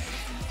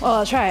 Well,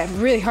 I'll try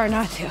really hard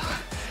not to.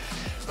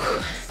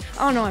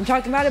 I don't know why I'm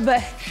talking about it,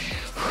 but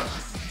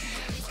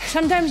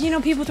sometimes, you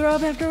know, people throw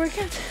up after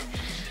workouts.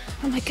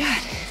 I'm like,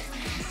 God,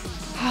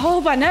 I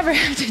hope I never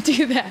have to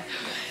do that.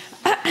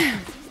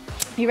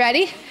 You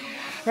ready?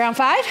 Round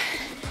 5,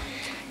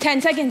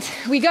 10 seconds,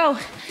 we go.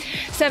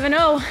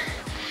 7-0,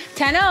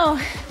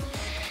 10-0,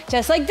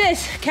 just like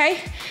this, okay?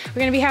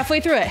 We're gonna be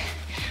halfway through it.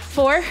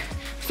 4,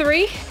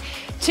 3,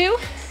 2,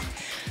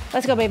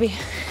 let's go, baby.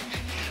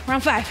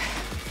 Round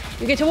 5,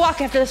 you get to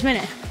walk after this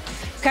minute,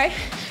 okay?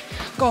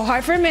 Go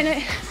hard for a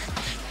minute,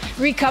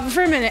 recover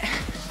for a minute.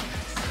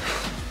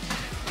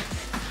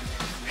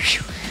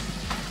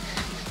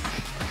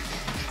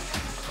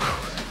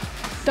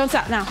 Don't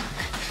stop now.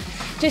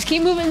 Just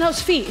keep moving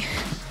those feet.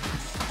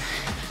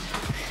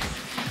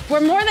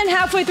 We're more than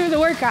halfway through the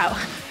workout.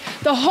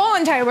 The whole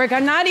entire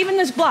workout, not even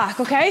this block,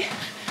 okay?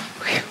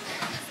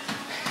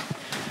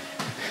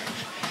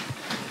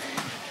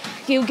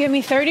 You give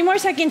me 30 more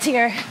seconds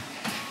here.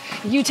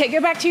 You take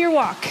it back to your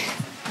walk.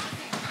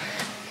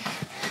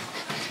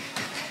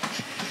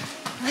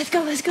 Let's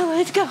go, let's go,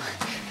 let's go.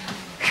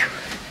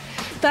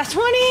 That's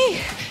 20.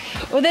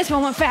 Well, this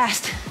one went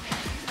fast.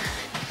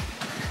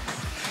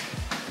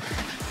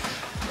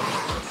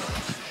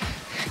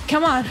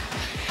 Come on.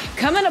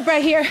 Coming up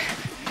right here.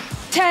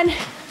 10,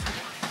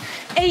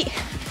 8,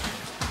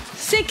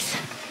 6,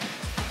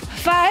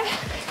 5,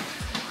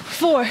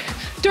 4,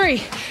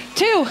 3,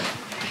 2,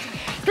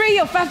 3,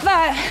 yo, 5,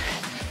 5.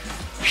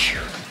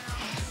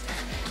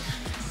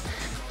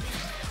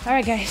 All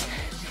right, guys.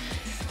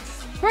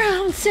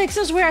 Round 6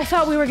 is where I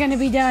thought we were gonna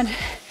be done.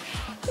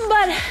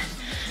 But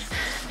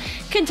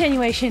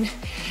continuation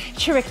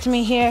tricked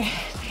me here.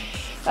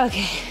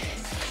 Okay.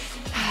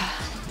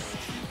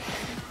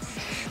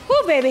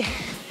 Woo, baby.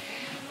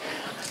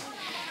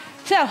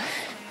 So,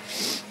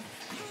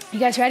 you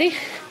guys ready?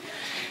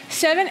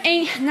 7,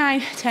 8,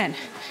 9, 10.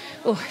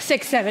 Oh,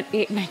 6, 7,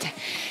 8, 9, 10.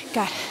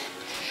 God.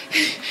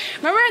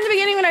 Remember in the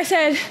beginning when I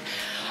said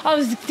I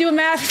was doing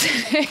math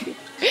today?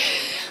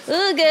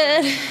 Oh,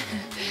 good.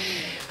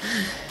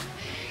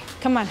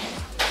 Come on.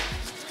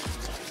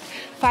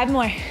 5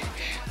 more.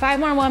 5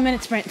 more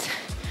 1-minute sprints.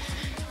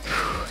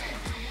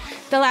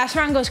 The last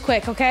round goes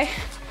quick, okay?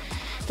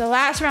 The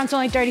last round's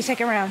only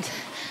 30-second rounds.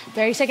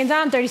 30 seconds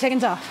on, 30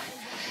 seconds off.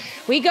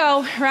 We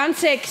go, round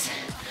 6,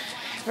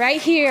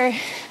 right here.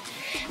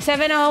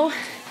 7-0,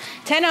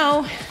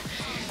 10-0,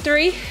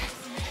 3,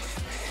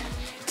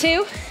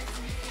 2,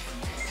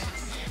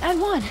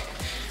 and 1.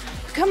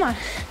 Come on.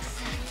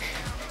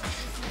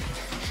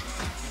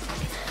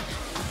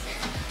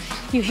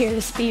 You hear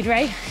the speed,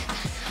 right?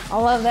 I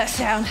love that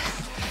sound.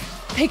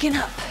 Picking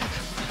up.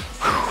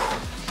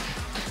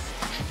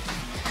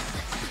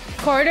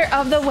 Quarter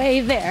of the way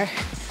there.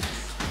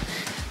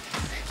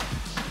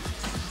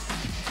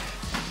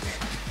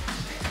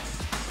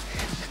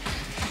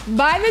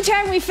 By the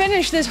time we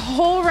finish this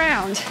whole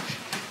round,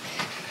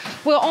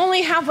 we'll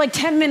only have like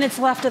 10 minutes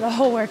left of the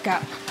whole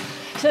workout.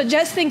 So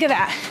just think of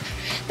that.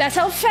 That's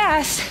how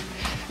fast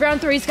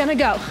round 3 is gonna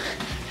go.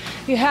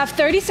 You have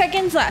 30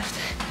 seconds left.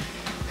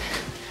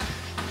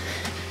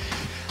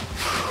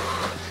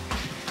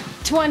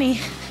 20.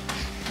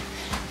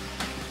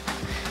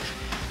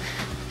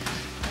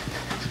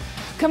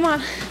 Come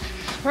on,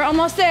 we're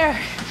almost there.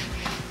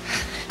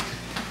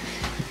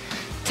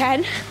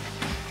 10.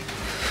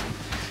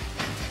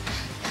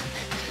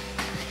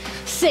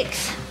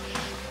 6,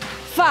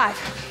 5,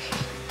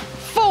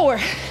 4,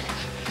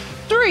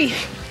 3,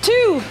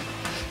 2.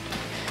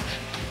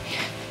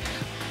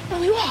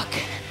 And we walk,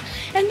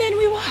 and then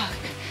we walk.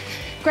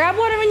 Grab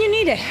water when you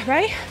need it,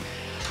 right?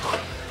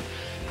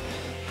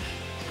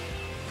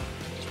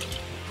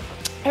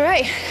 All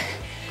right.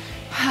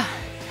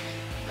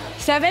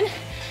 7,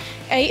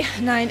 8,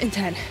 9, and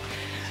 10.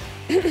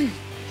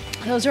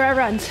 Those are our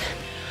runs.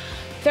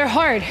 They're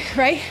hard,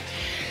 right?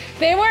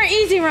 They weren't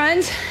easy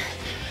runs.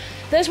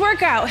 This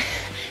workout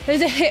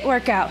is a HIIT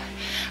workout.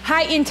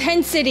 High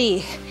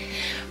intensity.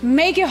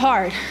 Make it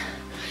hard.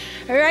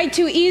 All right,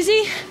 too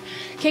easy,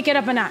 kick it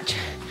up a notch.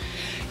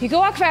 You can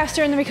walk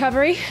faster in the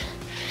recovery.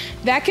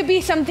 That could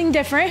be something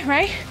different,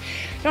 right?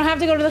 You don't have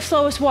to go to the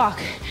slowest walk.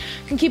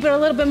 You can keep it a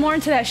little bit more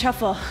into that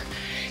shuffle.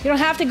 You don't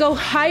have to go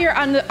higher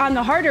on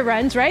the harder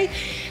runs, right?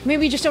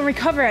 Maybe you just don't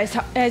recover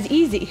as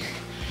easy.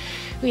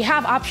 We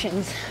have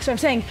options. So I'm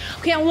saying,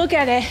 we can't look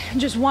at it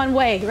just one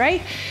way,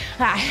 right?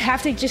 I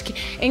have to just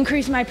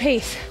increase my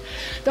pace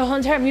the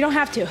whole time. You don't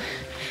have to,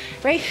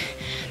 right?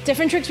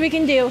 Different tricks we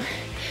can do.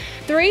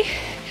 3,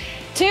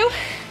 2,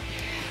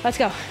 let's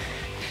go.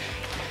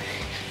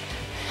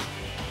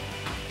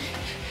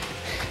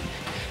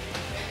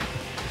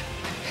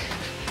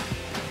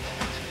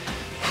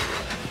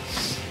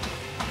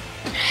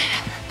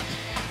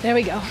 There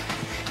we go.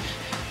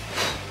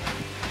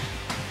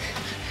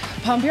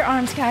 Pump your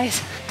arms, guys.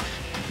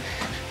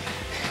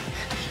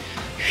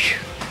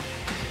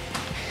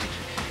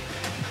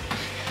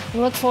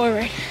 Look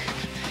forward.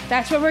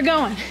 That's where we're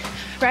going,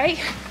 right?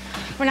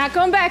 We're not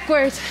going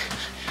backwards.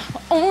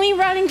 We're only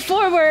running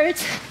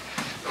forwards.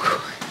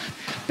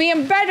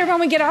 Being better when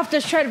we get off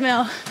this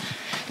treadmill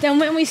than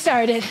when we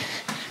started.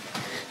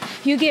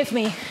 You give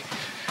me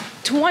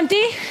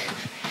 20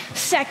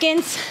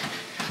 seconds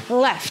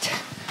left.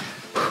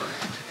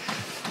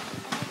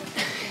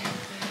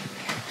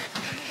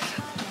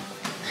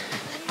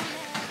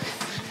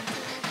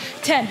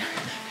 10.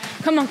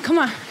 Come on, come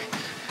on.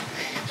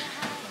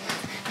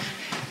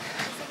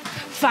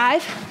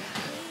 5,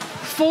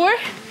 4,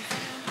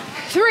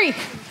 3,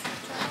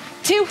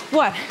 2,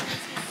 1.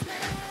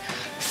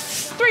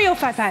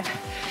 3055.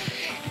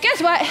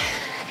 Guess what?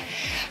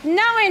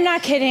 Now I'm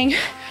not kidding.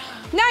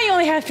 Now you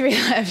only have 3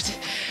 left.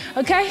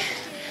 Okay?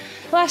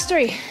 Last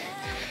 3.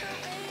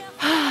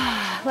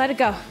 Let it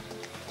go.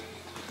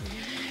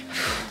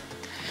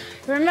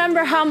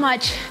 Remember how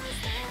much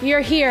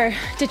you're here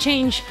to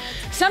change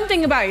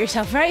something about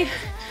yourself, right?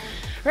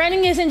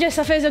 Running isn't just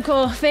a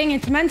physical thing,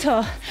 it's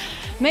mental.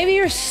 Maybe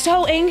you're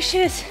so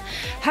anxious,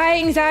 high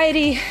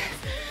anxiety,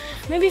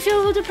 maybe you feel a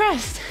little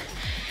depressed.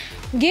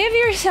 Give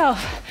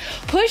yourself,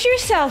 push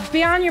yourself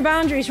beyond your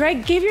boundaries,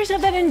 right? Give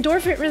yourself that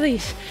endorphin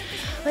release.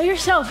 Let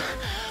yourself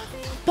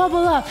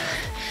bubble up.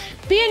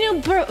 Be a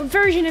new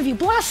version of you,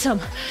 blossom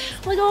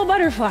like a little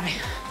butterfly.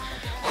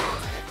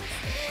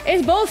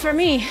 It's both for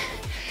me,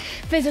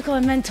 physical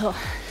and mental,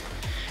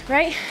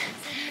 right?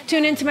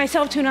 Tune into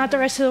myself, tune out the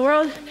rest of the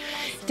world.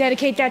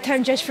 Dedicate that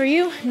time just for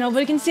you.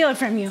 Nobody can steal it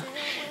from you.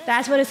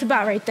 That's what it's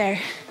about right there.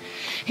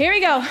 Here we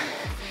go.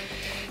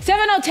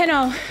 7-0,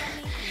 10-0.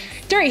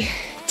 3,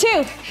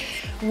 2,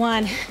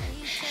 1.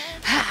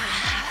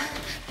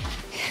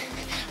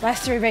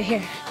 Last 3 right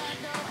here.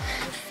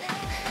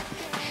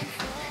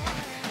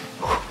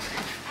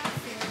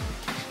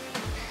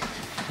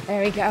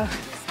 There we go.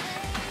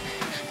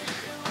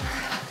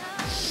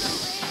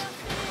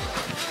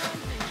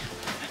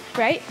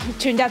 Right? You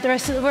tuned out the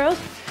rest of the world.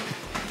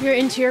 You're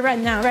into your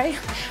run now, right?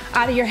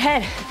 Out of your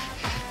head.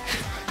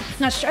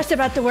 Not stressed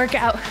about the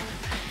workout.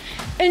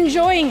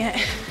 Enjoying it.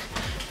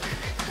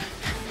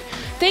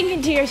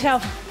 Thinking to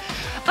yourself,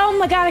 oh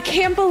my God, I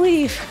can't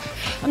believe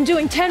I'm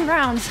doing 10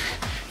 rounds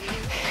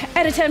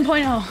at a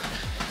 10.0.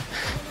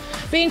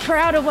 Being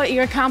proud of what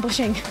you're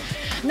accomplishing.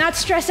 Not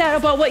stressed out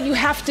about what you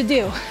have to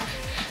do.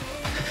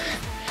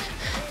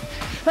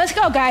 Let's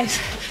go, guys.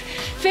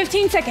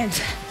 15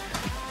 seconds.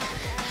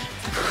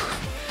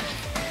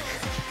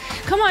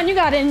 Come on, you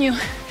got it in you.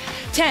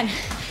 10,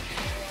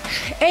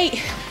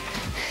 8,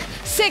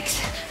 6,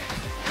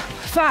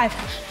 5,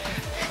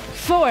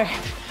 4,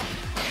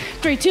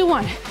 3, 2,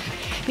 1.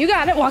 You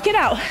got it, walk it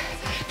out.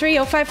 3,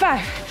 0, 5,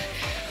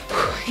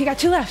 5. You got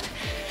 2 left.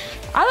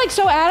 I like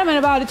so adamant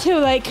about it too,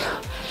 like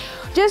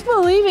just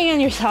believing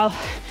in yourself.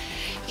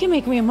 You can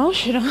make me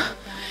emotional.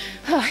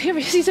 Oh, you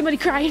ever see somebody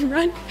cry and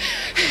run?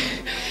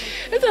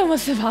 It's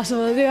almost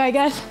impossible to do, I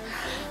guess.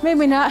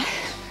 Maybe not,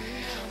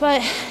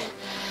 but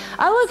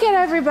I look at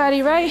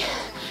everybody, right?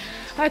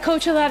 I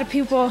coach a lot of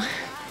people,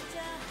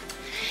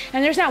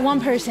 and there's not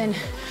one person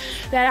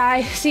that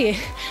I see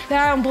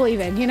that I don't believe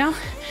in, you know?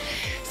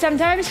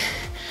 Sometimes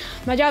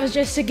my job is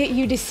just to get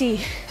you to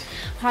see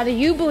how do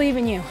you believe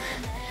in you.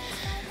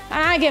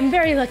 And I get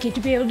very lucky to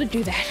be able to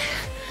do that.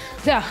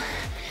 So,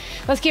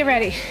 let's get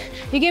ready.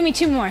 You give me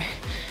 2 more.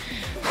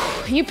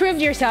 You proved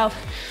yourself.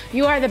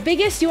 You are the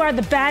biggest, you are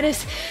the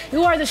baddest,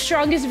 you are the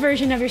strongest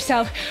version of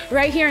yourself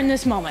right here in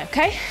this moment,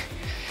 okay?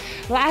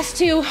 Last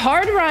 2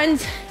 hard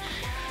runs.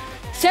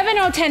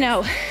 7-0,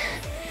 10-0.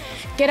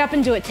 Get up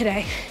and do it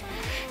today.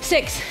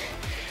 6,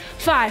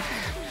 5,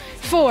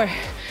 4,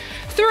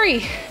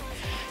 3,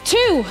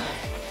 2.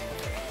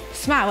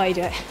 Smile while you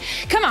do it.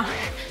 Come on.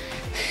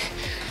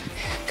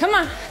 Come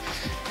on.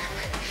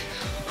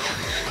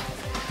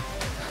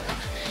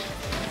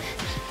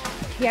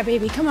 Yeah,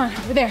 baby, come on,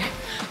 we're there.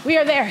 We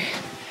are there.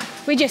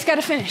 We just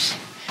gotta finish,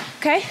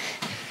 okay?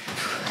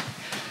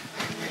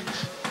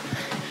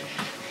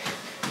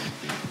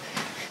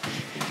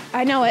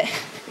 I know it.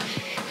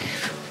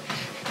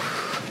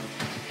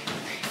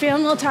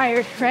 Feeling a little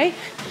tired, right?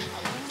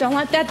 Don't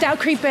let that doubt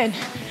creep in.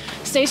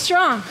 Stay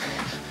strong.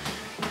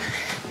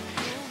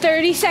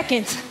 30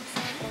 seconds.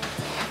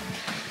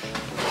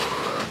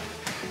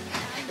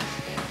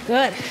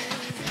 Good.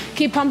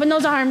 Keep pumping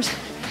those arms.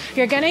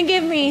 You're gonna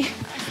give me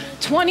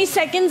 20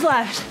 seconds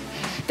left.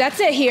 That's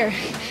it here.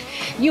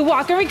 You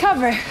walk and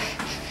recover.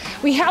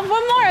 We have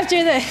 1 more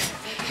after this.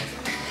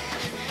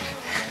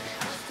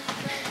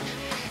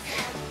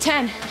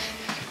 10.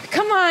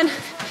 Come on.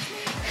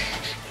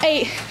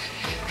 8.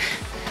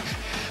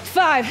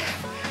 5.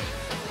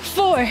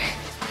 4.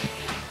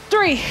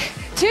 3.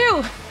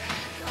 2.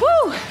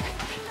 Woo!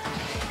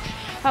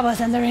 I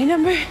wasn't the right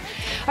number.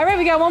 All right,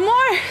 we got 1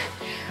 more.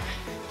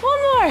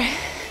 1 more.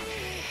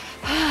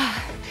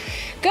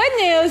 Good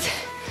news.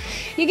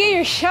 You get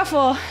your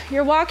shuffle,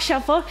 your walk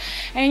shuffle,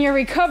 and your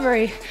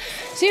recovery.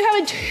 So you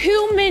have a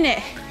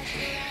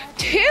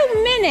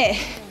 2-minute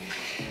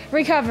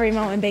recovery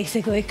moment,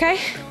 basically,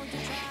 okay?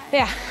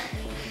 Yeah.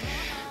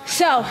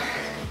 So,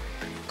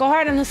 go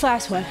hard on this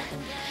last one.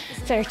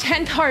 It's our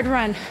 10th hard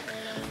run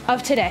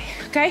of today,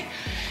 okay?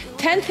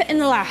 10th and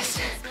the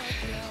last.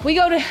 We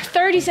go to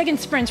 30-second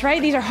sprints,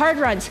 right? These are hard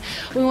runs.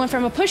 We went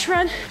from a push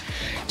run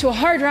to a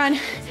hard run.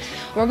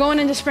 We're going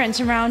into sprints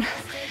around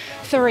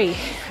 3,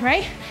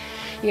 right?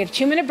 You get a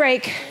 2-minute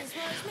break,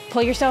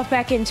 pull yourself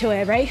back into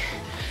it, right?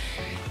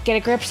 Get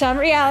a grip on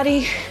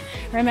reality.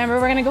 Remember,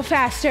 we're gonna go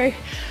faster,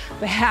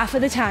 but half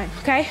of the time,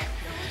 okay?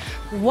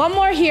 1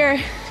 more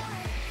here.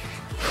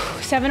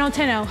 7-0,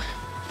 10-0.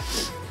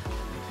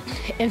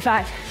 In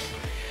 5,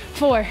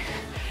 4,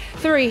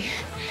 3,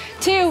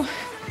 2.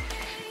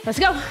 Let's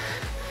go.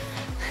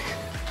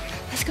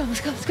 Let's go,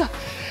 let's go, let's go.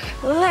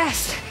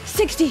 Last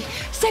 60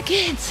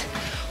 seconds.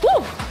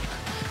 Woo!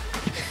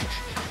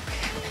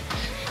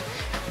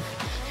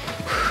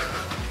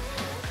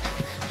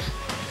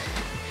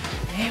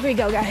 There we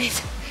go,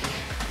 guys.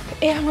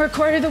 And we're a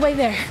quarter of the way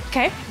there,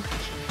 okay?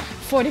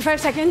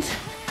 45 seconds.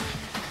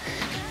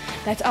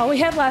 That's all we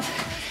have left.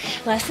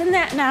 Less than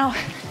that now.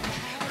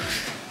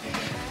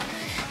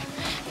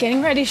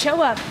 Getting ready to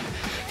show up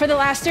for the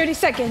last 30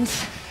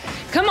 seconds.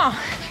 Come on.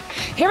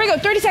 Here we go,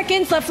 30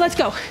 seconds left, let's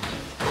go.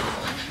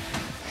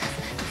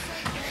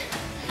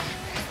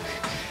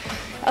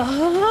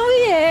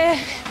 Oh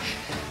yeah.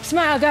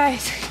 Smile,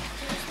 guys.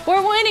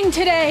 We're winning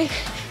today.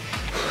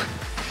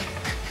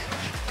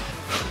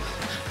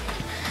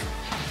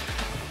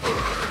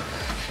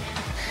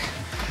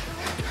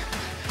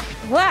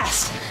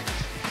 Last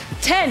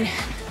 10,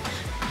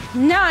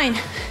 9,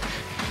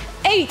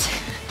 8,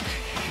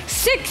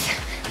 6,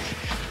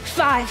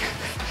 5,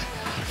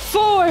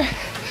 4,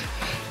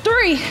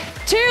 3,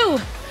 2.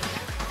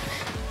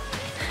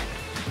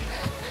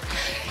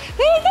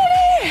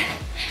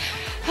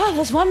 Oh,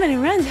 those 1 minute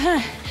runs,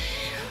 huh?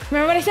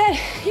 Remember what I said?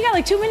 You got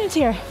like 2 minutes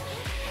here.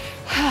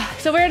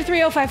 So we're at a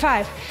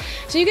 3055.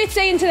 So you could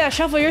stay into that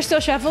shuffle. You're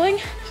still shuffling.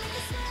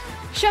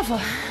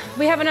 Shuffle.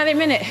 We have another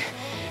minute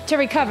to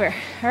recover,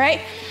 all right?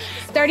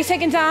 30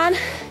 seconds on,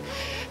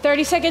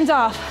 30 seconds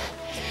off.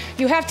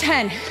 You have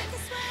 10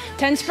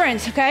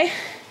 sprints, okay?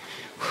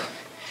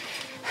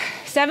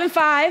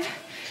 7-5,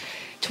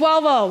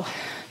 12-0.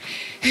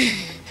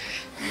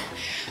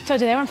 So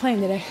today we're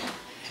playing today.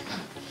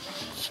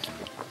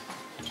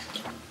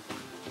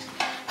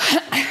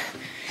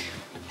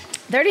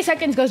 "30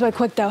 seconds goes by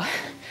quick though,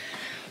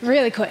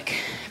 really quick,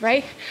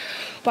 right?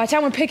 By the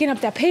time we're picking up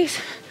that pace,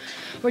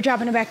 we're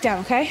dropping it back down,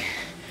 okay?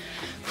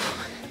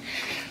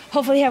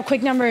 Hopefully you have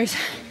quick numbers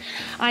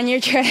on your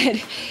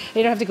tread.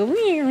 You don't have to go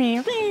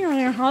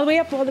all the way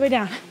up, all the way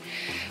down.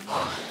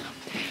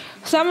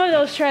 Some of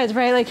those treads,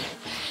 right, like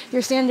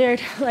your standard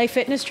life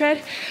fitness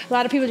tread, a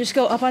lot of people just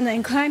go up on the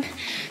incline,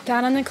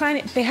 down on the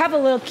incline. They have a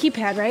little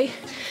keypad, right,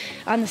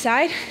 on the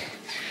side.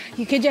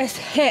 You could just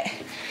hit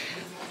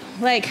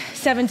like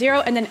 70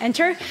 and then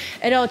enter.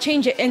 It'll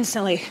change it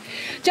instantly.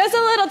 Just a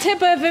little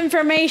tip of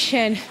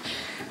information.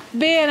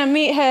 Being a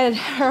meathead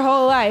her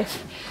whole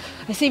life,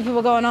 I see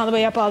people going all the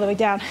way up, all the way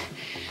down.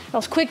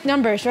 Those quick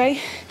numbers, right?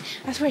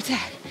 That's where it's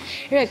at.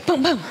 You're like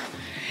boom, boom,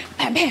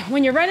 bam, bam.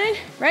 When you're running,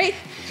 right?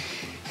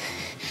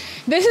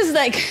 This is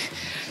like,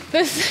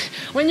 this,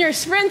 when you're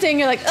sprinting,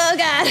 you're like, oh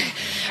God,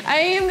 I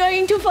am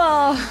going to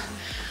fall.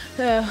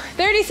 So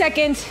 30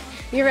 seconds,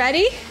 you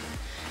ready?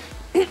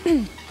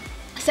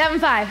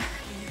 7-5,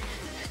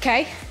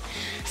 okay?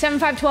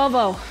 7-5,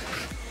 12-0.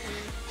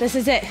 This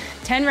is it,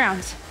 10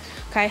 rounds,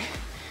 okay?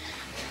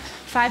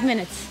 5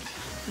 minutes,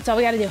 that's all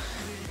we gotta do.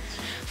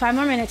 5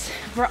 more minutes,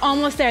 we're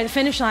almost there. The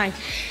finish line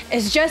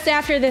is just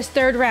after this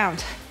third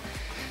round.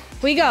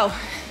 We go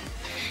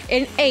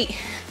in 8,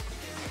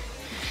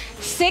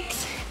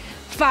 6,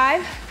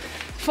 5,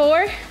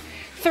 4,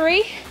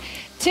 3,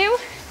 2.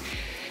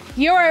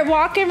 Your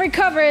walk and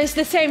recover is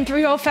the same,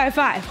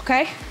 3055,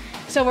 okay?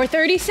 So we're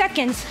 30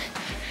 seconds.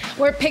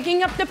 We're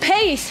picking up the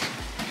pace.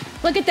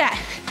 Look at that,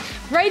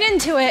 right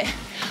into it.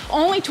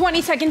 Only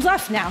 20 seconds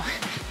left now.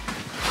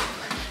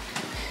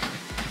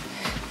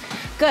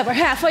 Good, we're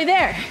halfway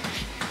there.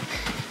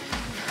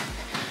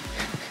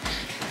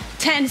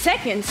 10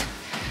 seconds.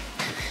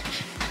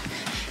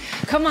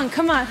 Come on,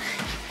 come on.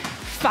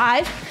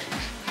 5,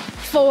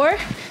 4,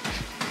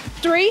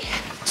 3,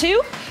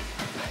 2.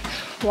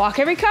 Walk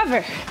and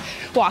recover.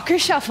 Walk or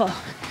shuffle.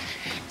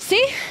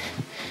 See?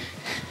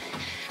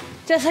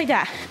 Just like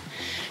that.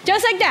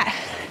 Just like that.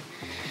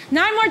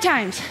 9 more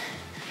times.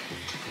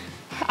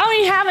 I don't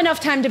even have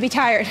enough time to be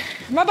tired.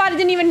 My body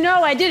didn't even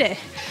know I did it.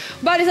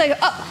 My body's like,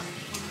 oh,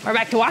 we're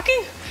back to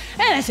walking?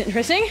 That's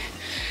interesting.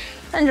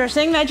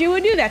 Interesting that you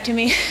would do that to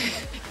me.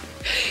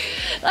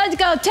 Let's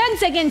go, 10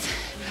 seconds.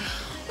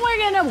 We're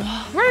gonna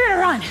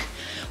run.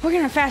 We're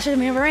gonna faster than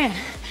we ever ran.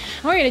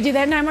 We're gonna do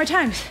that 9 more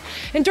times.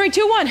 In 3,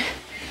 2, 1.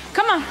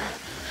 Come on.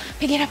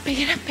 Pick it up, pick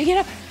it up, pick it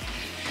up.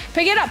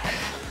 Pick it up.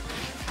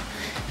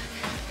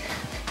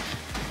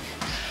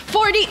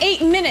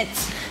 48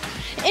 minutes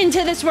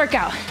into this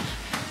workout.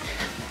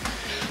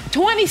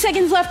 20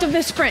 seconds left of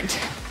this sprint.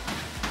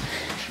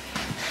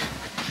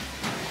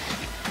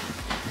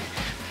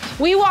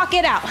 We walk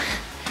it out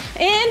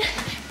in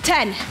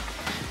 10.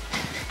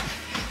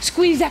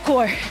 Squeeze that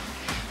core.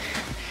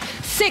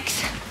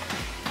 6,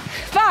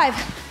 5,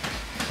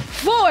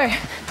 4,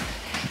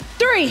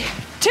 3,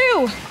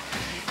 2.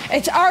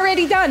 It's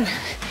already done.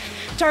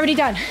 It's already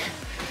done.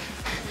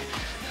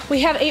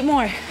 We have 8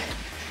 more.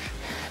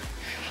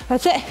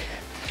 That's it.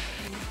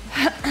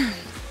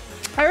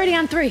 Already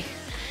on 3.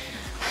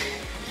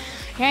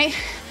 Okay?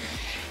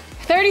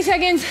 30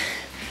 seconds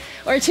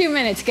or 2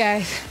 minutes,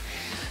 guys.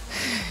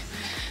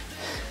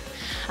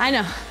 I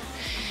know.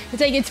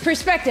 It's like, it's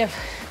perspective.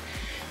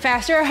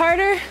 Faster or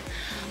harder,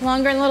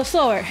 longer and a little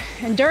slower.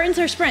 Endurance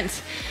or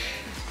sprints.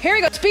 Here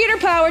we go, speed or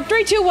power,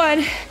 3, 2,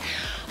 1.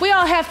 We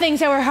all have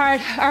things that are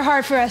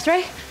hard for us,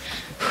 right?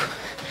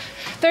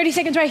 30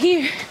 seconds right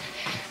here.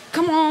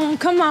 Come on,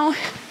 come on.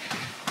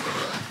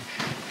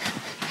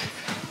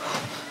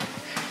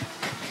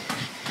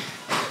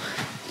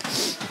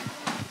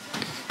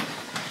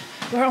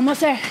 We're almost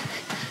there.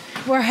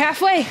 We're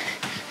halfway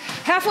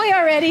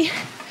already.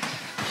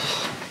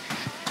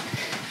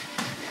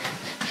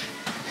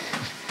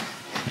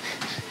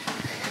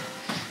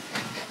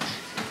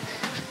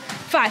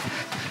 5,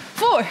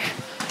 4,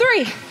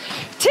 3,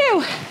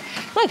 2.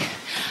 Look,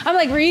 I'm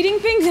like reading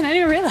things and I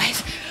didn't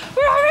realize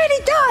we're already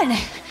done.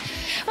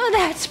 Oh,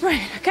 that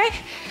sprint, okay?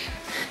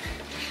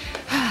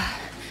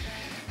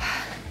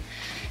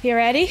 You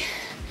ready?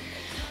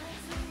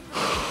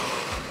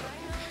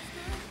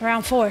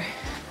 Round 4.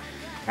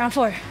 Round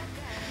 4.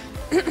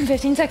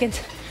 15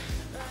 seconds.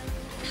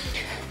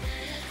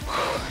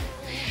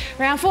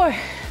 Round 4.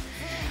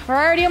 We're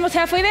already almost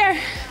halfway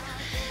there.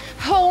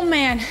 Oh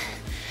man.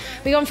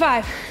 We go in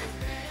 5,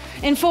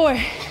 in 4,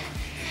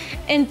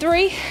 in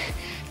 3,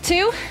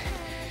 2.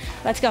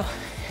 Let's go.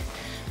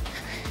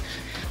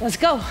 Let's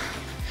go.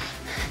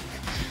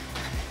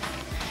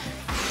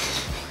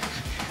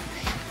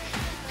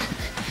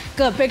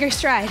 Good, bigger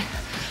stride.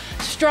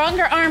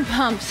 Stronger arm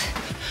pumps.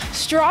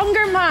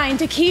 Stronger mind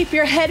to keep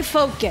your head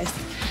focused.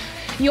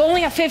 You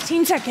only have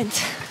 15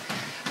 seconds.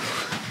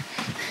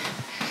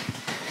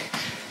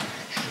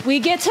 We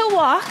get to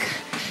walk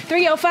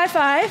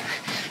 3055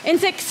 in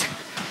 6,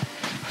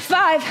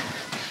 5,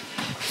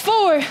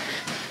 4,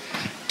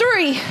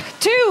 3,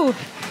 2.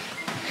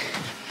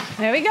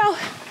 There we go.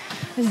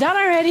 It's done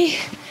already.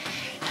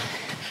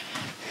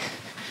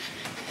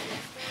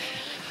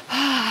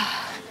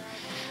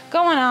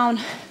 Going on.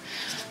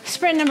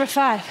 Sprint number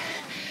 5.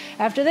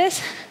 After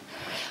this,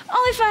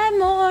 only 5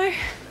 more.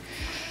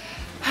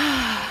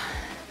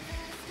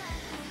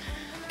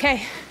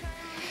 Okay,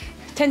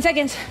 10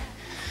 seconds.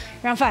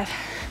 Round 5.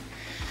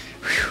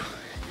 Whew.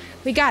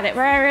 We got it.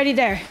 We're already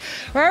there.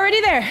 We're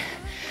already there.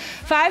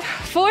 5,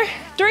 4,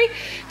 3,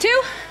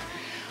 2,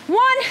 1.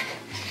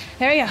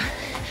 There we go.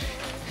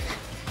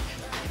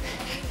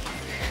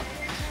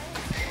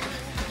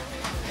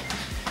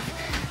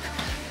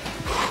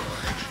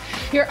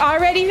 You're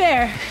already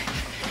there.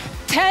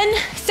 10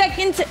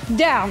 seconds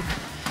down.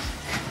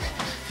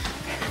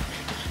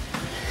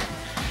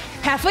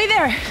 Halfway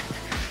there.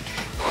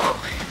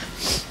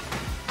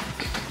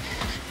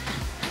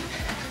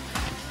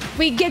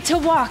 We get to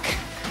walk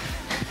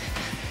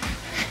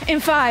in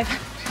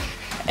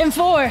 5, in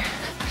 4,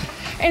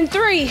 in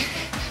 3,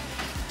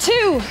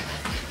 2,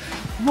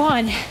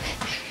 1.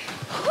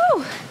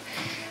 Whew.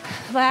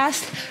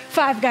 Last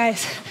 5,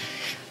 guys.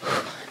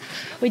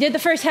 We did the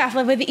first half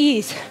with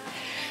ease.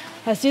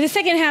 Let's do the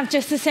second half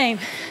just the same.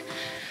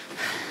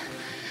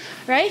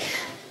 Right?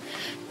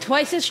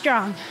 Twice as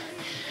strong.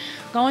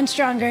 Going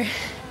stronger.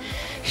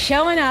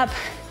 Showing up.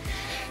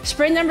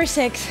 Sprint number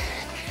 6.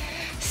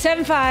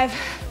 7-5.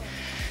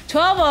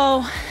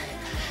 12-0.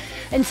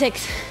 And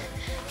 6,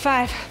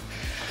 5,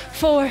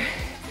 4,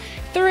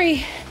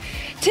 3,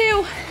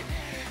 2.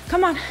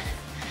 Come on.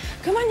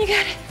 Come on, you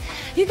got it.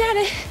 You got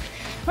it.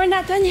 We're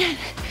not done yet.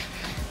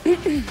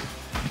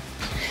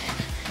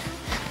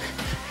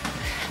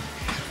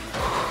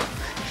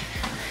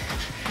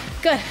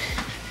 Good.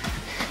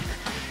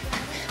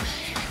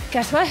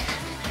 Guess what?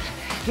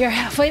 You're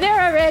halfway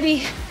there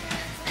already.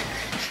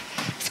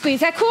 Squeeze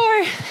that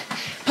core.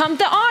 Pump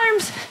the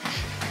arms.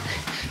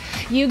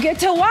 You get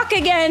to walk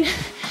again.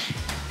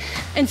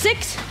 In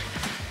 6,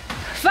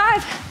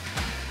 5,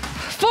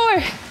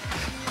 4,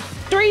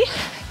 3,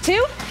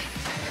 2.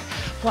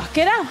 Walk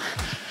it out.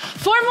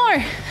 4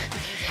 more.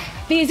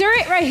 These are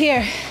it right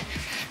here.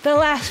 The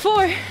last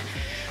 4.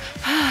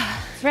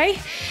 Right?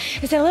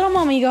 It's that little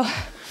moment you go,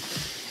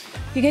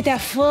 you get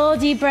that full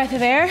deep breath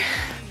of air,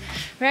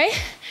 right?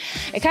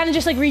 It kind of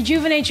just like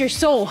rejuvenates your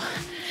soul.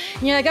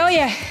 And you're like, oh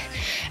yeah,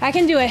 I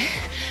can do it.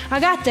 I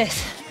got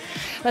this.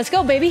 Let's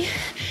go, baby.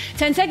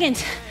 10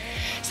 seconds.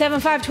 7,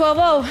 5,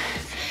 12, 0.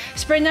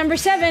 Sprint number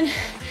 7.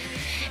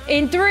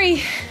 In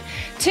 3,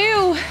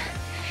 2,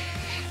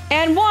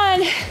 and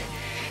 1.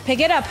 Pick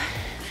it up.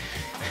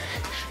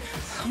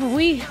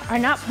 We are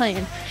not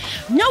playing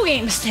no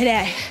games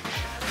today.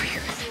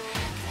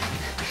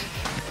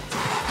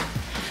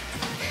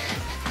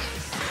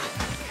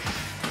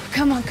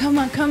 Come on, come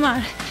on, come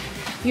on.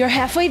 You're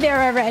halfway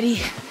there already.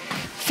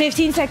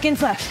 15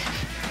 seconds left.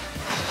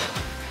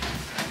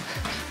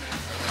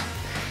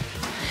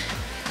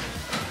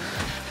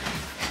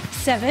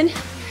 7,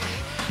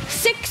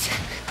 6,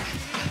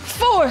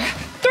 4,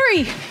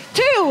 3,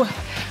 2.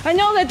 I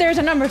know that there's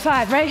a number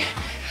 5, right?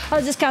 I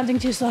was just counting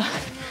too slow.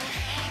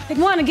 I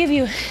want to give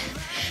you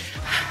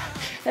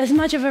as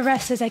much of a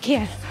rest as I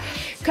can,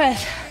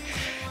 because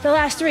the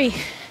last 3,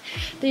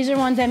 these are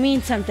ones that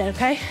mean something,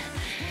 okay?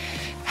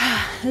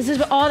 This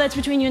is all that's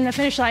between you and the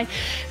finish line.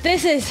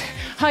 This is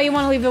how you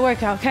want to leave the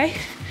workout, okay?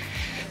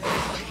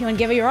 You want to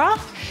give it your all.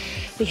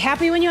 Be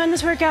happy when you end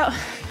this workout,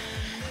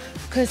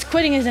 because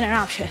quitting isn't an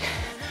option.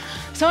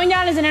 Slowing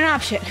down isn't an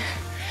option.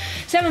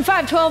 7,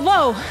 5, 12,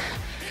 0.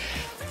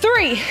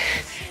 3,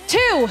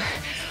 2,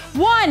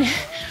 1.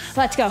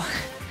 Let's go.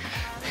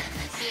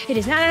 It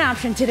is not an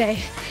option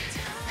today.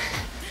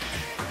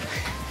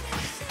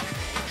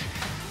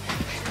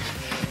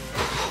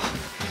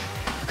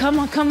 Come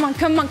on, come on,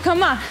 come on,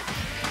 come on.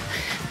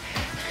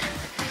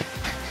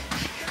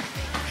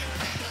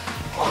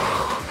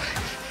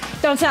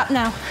 Don't stop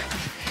now.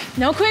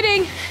 No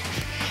quitting.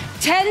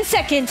 10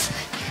 seconds.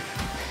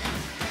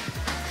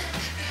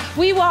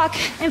 We walk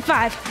in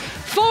 5,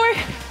 4,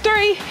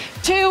 3,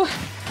 2,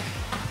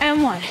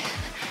 and 1.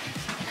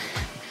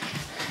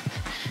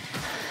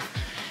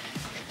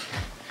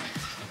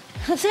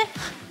 That's it.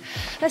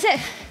 That's it.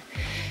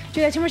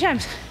 Do that 2 more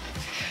times.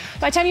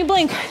 By the time you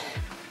blink,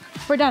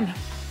 we're done.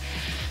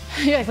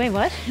 You're like, wait,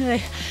 what? You're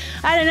like,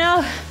 I don't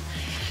know.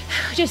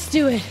 Just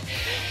do it.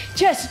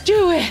 Just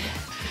do it.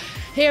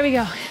 Here we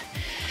go.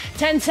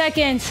 10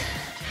 seconds.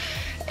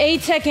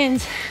 8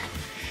 seconds.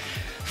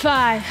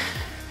 5,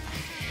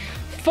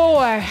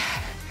 4,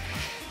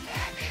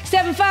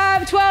 7,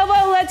 5, 12,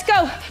 oh, let's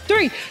go.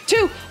 3,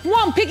 2,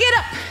 1, pick it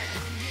up.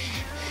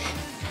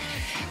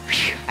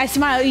 I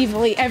smile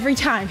evilly every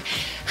time.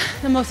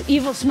 The most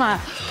evil smile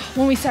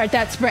when we start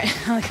that sprint.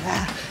 I'm like,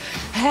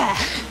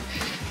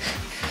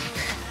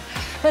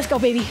 Let's go,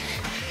 baby.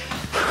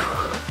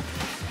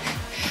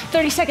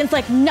 30 seconds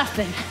like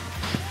nothing.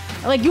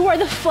 Like you are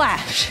the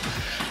Flash.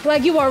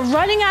 Like you are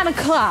running on a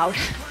cloud.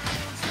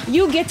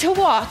 You get to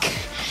walk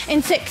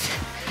in 6,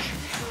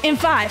 in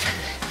 5,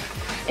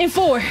 in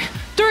 4,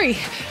 3,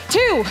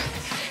 2.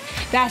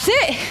 That's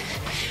it.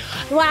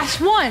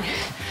 Last one.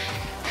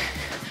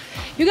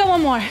 You got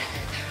one more.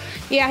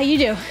 Yeah, you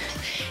do.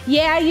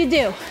 Yeah, you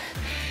do.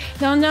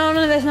 No,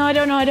 that's no, I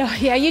don't know.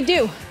 Yeah, you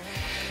do.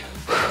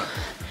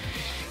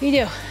 You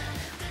do.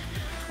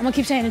 I'm gonna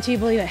keep saying it until you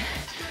believe it.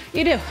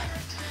 You do.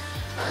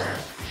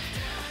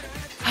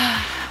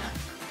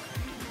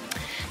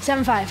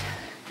 7-5,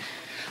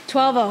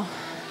 12-0,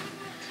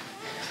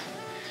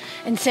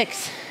 and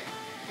 6,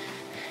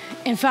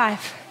 and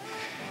 5.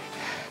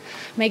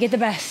 Make it the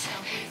best.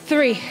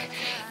 3,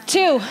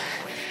 2,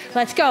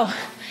 let's go.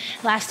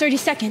 Last 30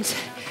 seconds.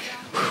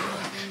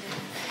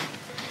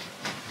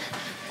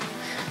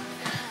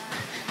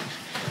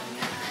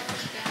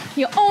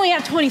 You only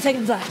have 20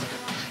 seconds left.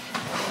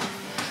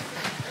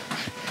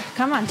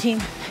 Come on,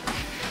 team.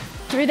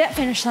 Through that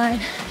finish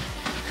line.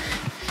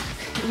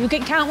 You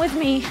can count with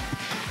me.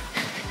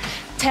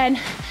 10,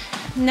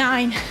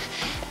 9,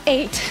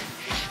 8,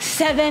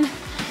 7,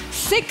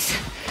 6,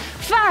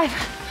 5,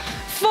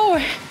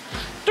 4,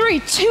 3,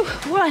 2,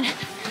 1.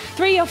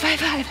 3, 0, 5,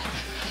 5.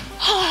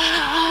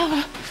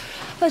 Oh,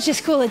 let's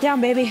just cool it down,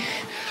 baby.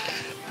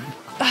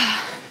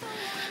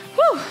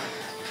 Whew.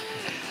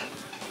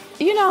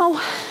 You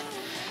know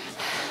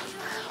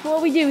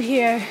what we do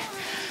here,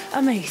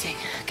 amazing,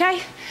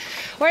 okay?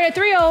 We're at a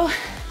 3, 0,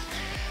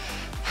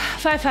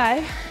 5,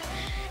 5,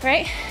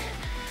 right?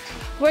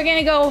 We're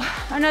gonna go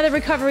another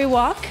recovery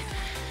walk.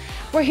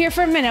 We're here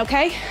for a minute,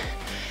 okay?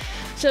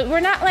 So we're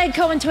not like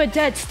going to a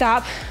dead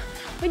stop.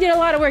 We did a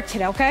lot of work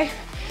today, okay?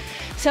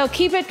 So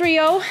keep it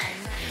 3-0,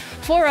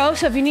 4-0.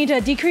 So if you need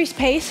to decrease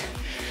pace,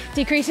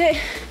 decrease it.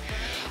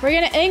 We're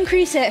gonna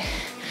increase it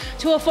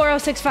to a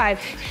 4-0-6-5.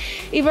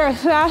 Either a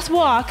fast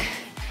walk,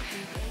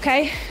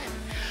 okay?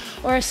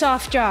 Or a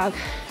soft jog.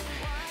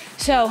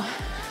 So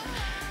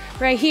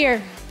right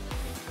here,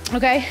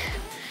 okay?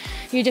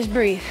 You just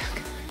breathe.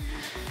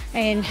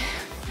 And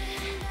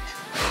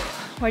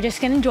we're just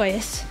gonna enjoy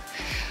this.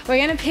 We're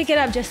gonna pick it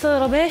up just a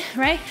little bit,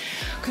 right?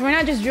 Because we're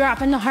not just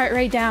dropping the heart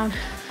rate down.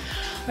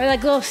 We're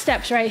like little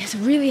steps, right? It's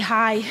really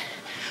high.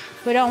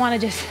 We don't wanna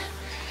just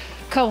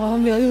come on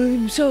and be like, oh,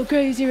 I'm so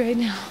crazy right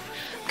now.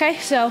 Okay,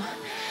 so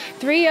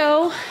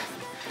 3-0,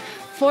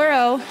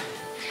 4-0.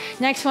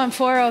 Next one,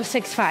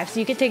 4-0-6-5. So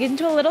you can take it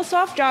into a little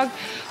soft jog,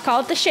 call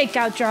it the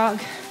shakeout jog,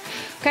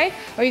 okay?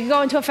 Or you can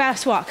go into a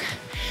fast walk.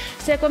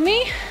 Stick with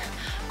me.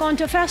 Go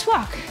into a fast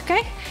walk,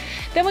 okay?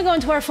 Then we go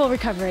into our full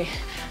recovery,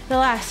 the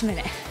last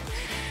minute.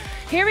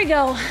 Here we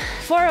go,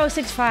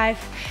 4-0-6-5,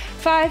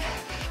 5,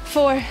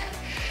 4,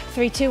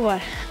 3, 2,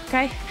 1,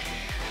 okay?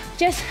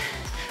 Just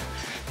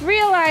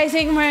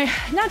realizing we're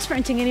not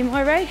sprinting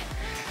anymore, right?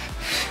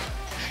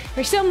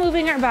 We're still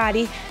moving our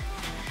body.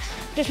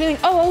 Just feeling,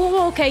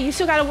 oh, okay, you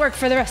still gotta work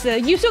for the rest of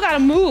the, you still gotta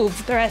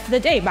move the rest of the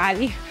day,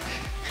 body.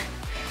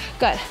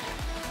 Good.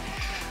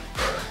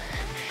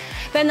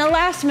 Then the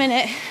last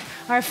minute,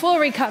 our full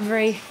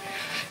recovery,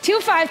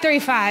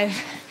 2-5-3-5.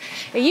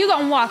 If you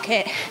gonna walk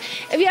it.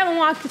 If you haven't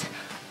walked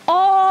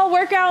all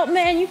workout,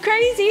 man, you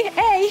crazy,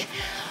 hey.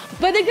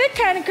 But the good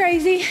kind of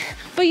crazy,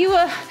 but you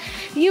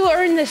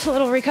earned this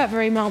little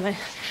recovery moment.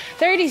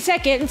 30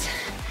 seconds,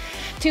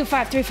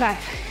 2-5-3-5.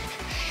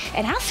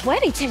 And I'm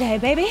sweaty today,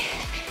 baby.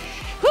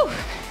 Whew.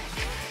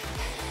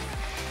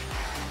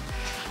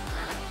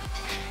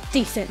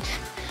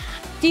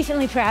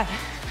 Decently proud.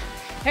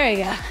 There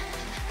you go.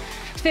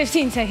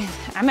 15 seconds.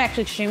 I'm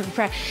actually extremely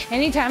proud.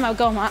 Anytime I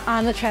go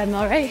on the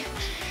treadmill, right?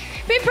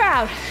 Be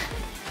proud.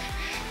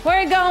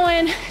 We're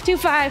going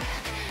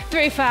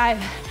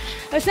 2-5-3-5.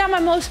 That's not my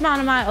most amount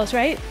of miles,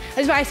 right?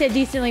 That's why I said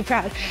decently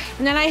proud.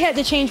 And then I had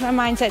to change my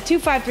mindset,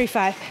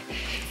 2-5-3-5,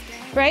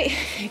 right?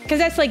 Because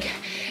that's like,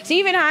 so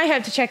even I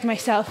have to check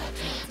myself.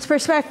 It's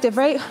perspective,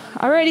 right?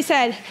 I already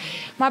said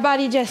my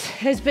body just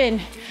has been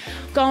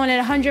going at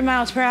 100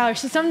 miles per hour.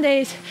 So some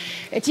days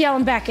it's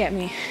yelling back at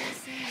me.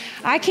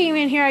 I came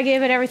in here, I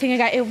gave it everything I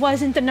got. It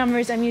wasn't the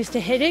numbers I'm used to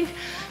hitting,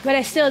 but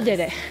I still did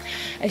it.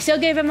 I still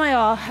gave it my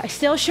all. I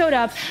still showed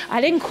up.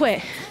 I didn't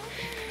quit,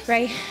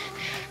 right?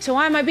 So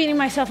why am I beating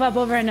myself up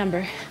over a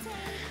number?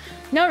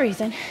 No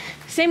reason.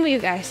 Same with you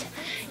guys.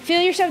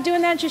 Feel yourself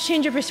doing that, just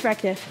change your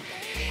perspective.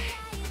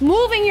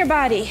 Moving your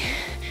body,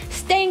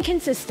 staying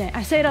consistent.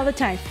 I say it all the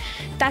time.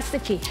 That's the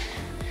key.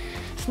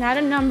 It's not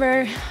a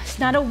number, it's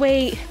not a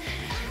weight.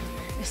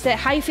 It's that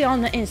how you feel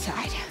on the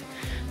inside,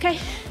 okay?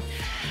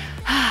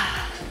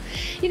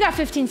 You got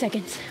 15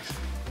 seconds.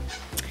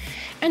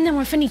 And then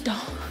we're finito.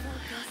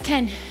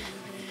 10,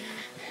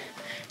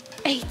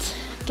 8,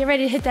 get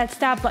ready to hit that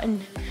stop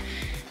button.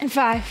 And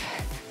 5,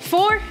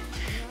 4,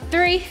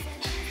 3,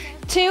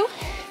 2,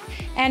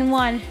 and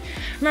 1.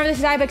 Remember, this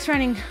is Ibex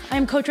Running.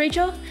 I'm Coach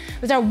Rachel.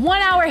 It was our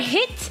 1 hour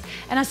HIIT,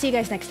 and I'll see you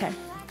guys next time.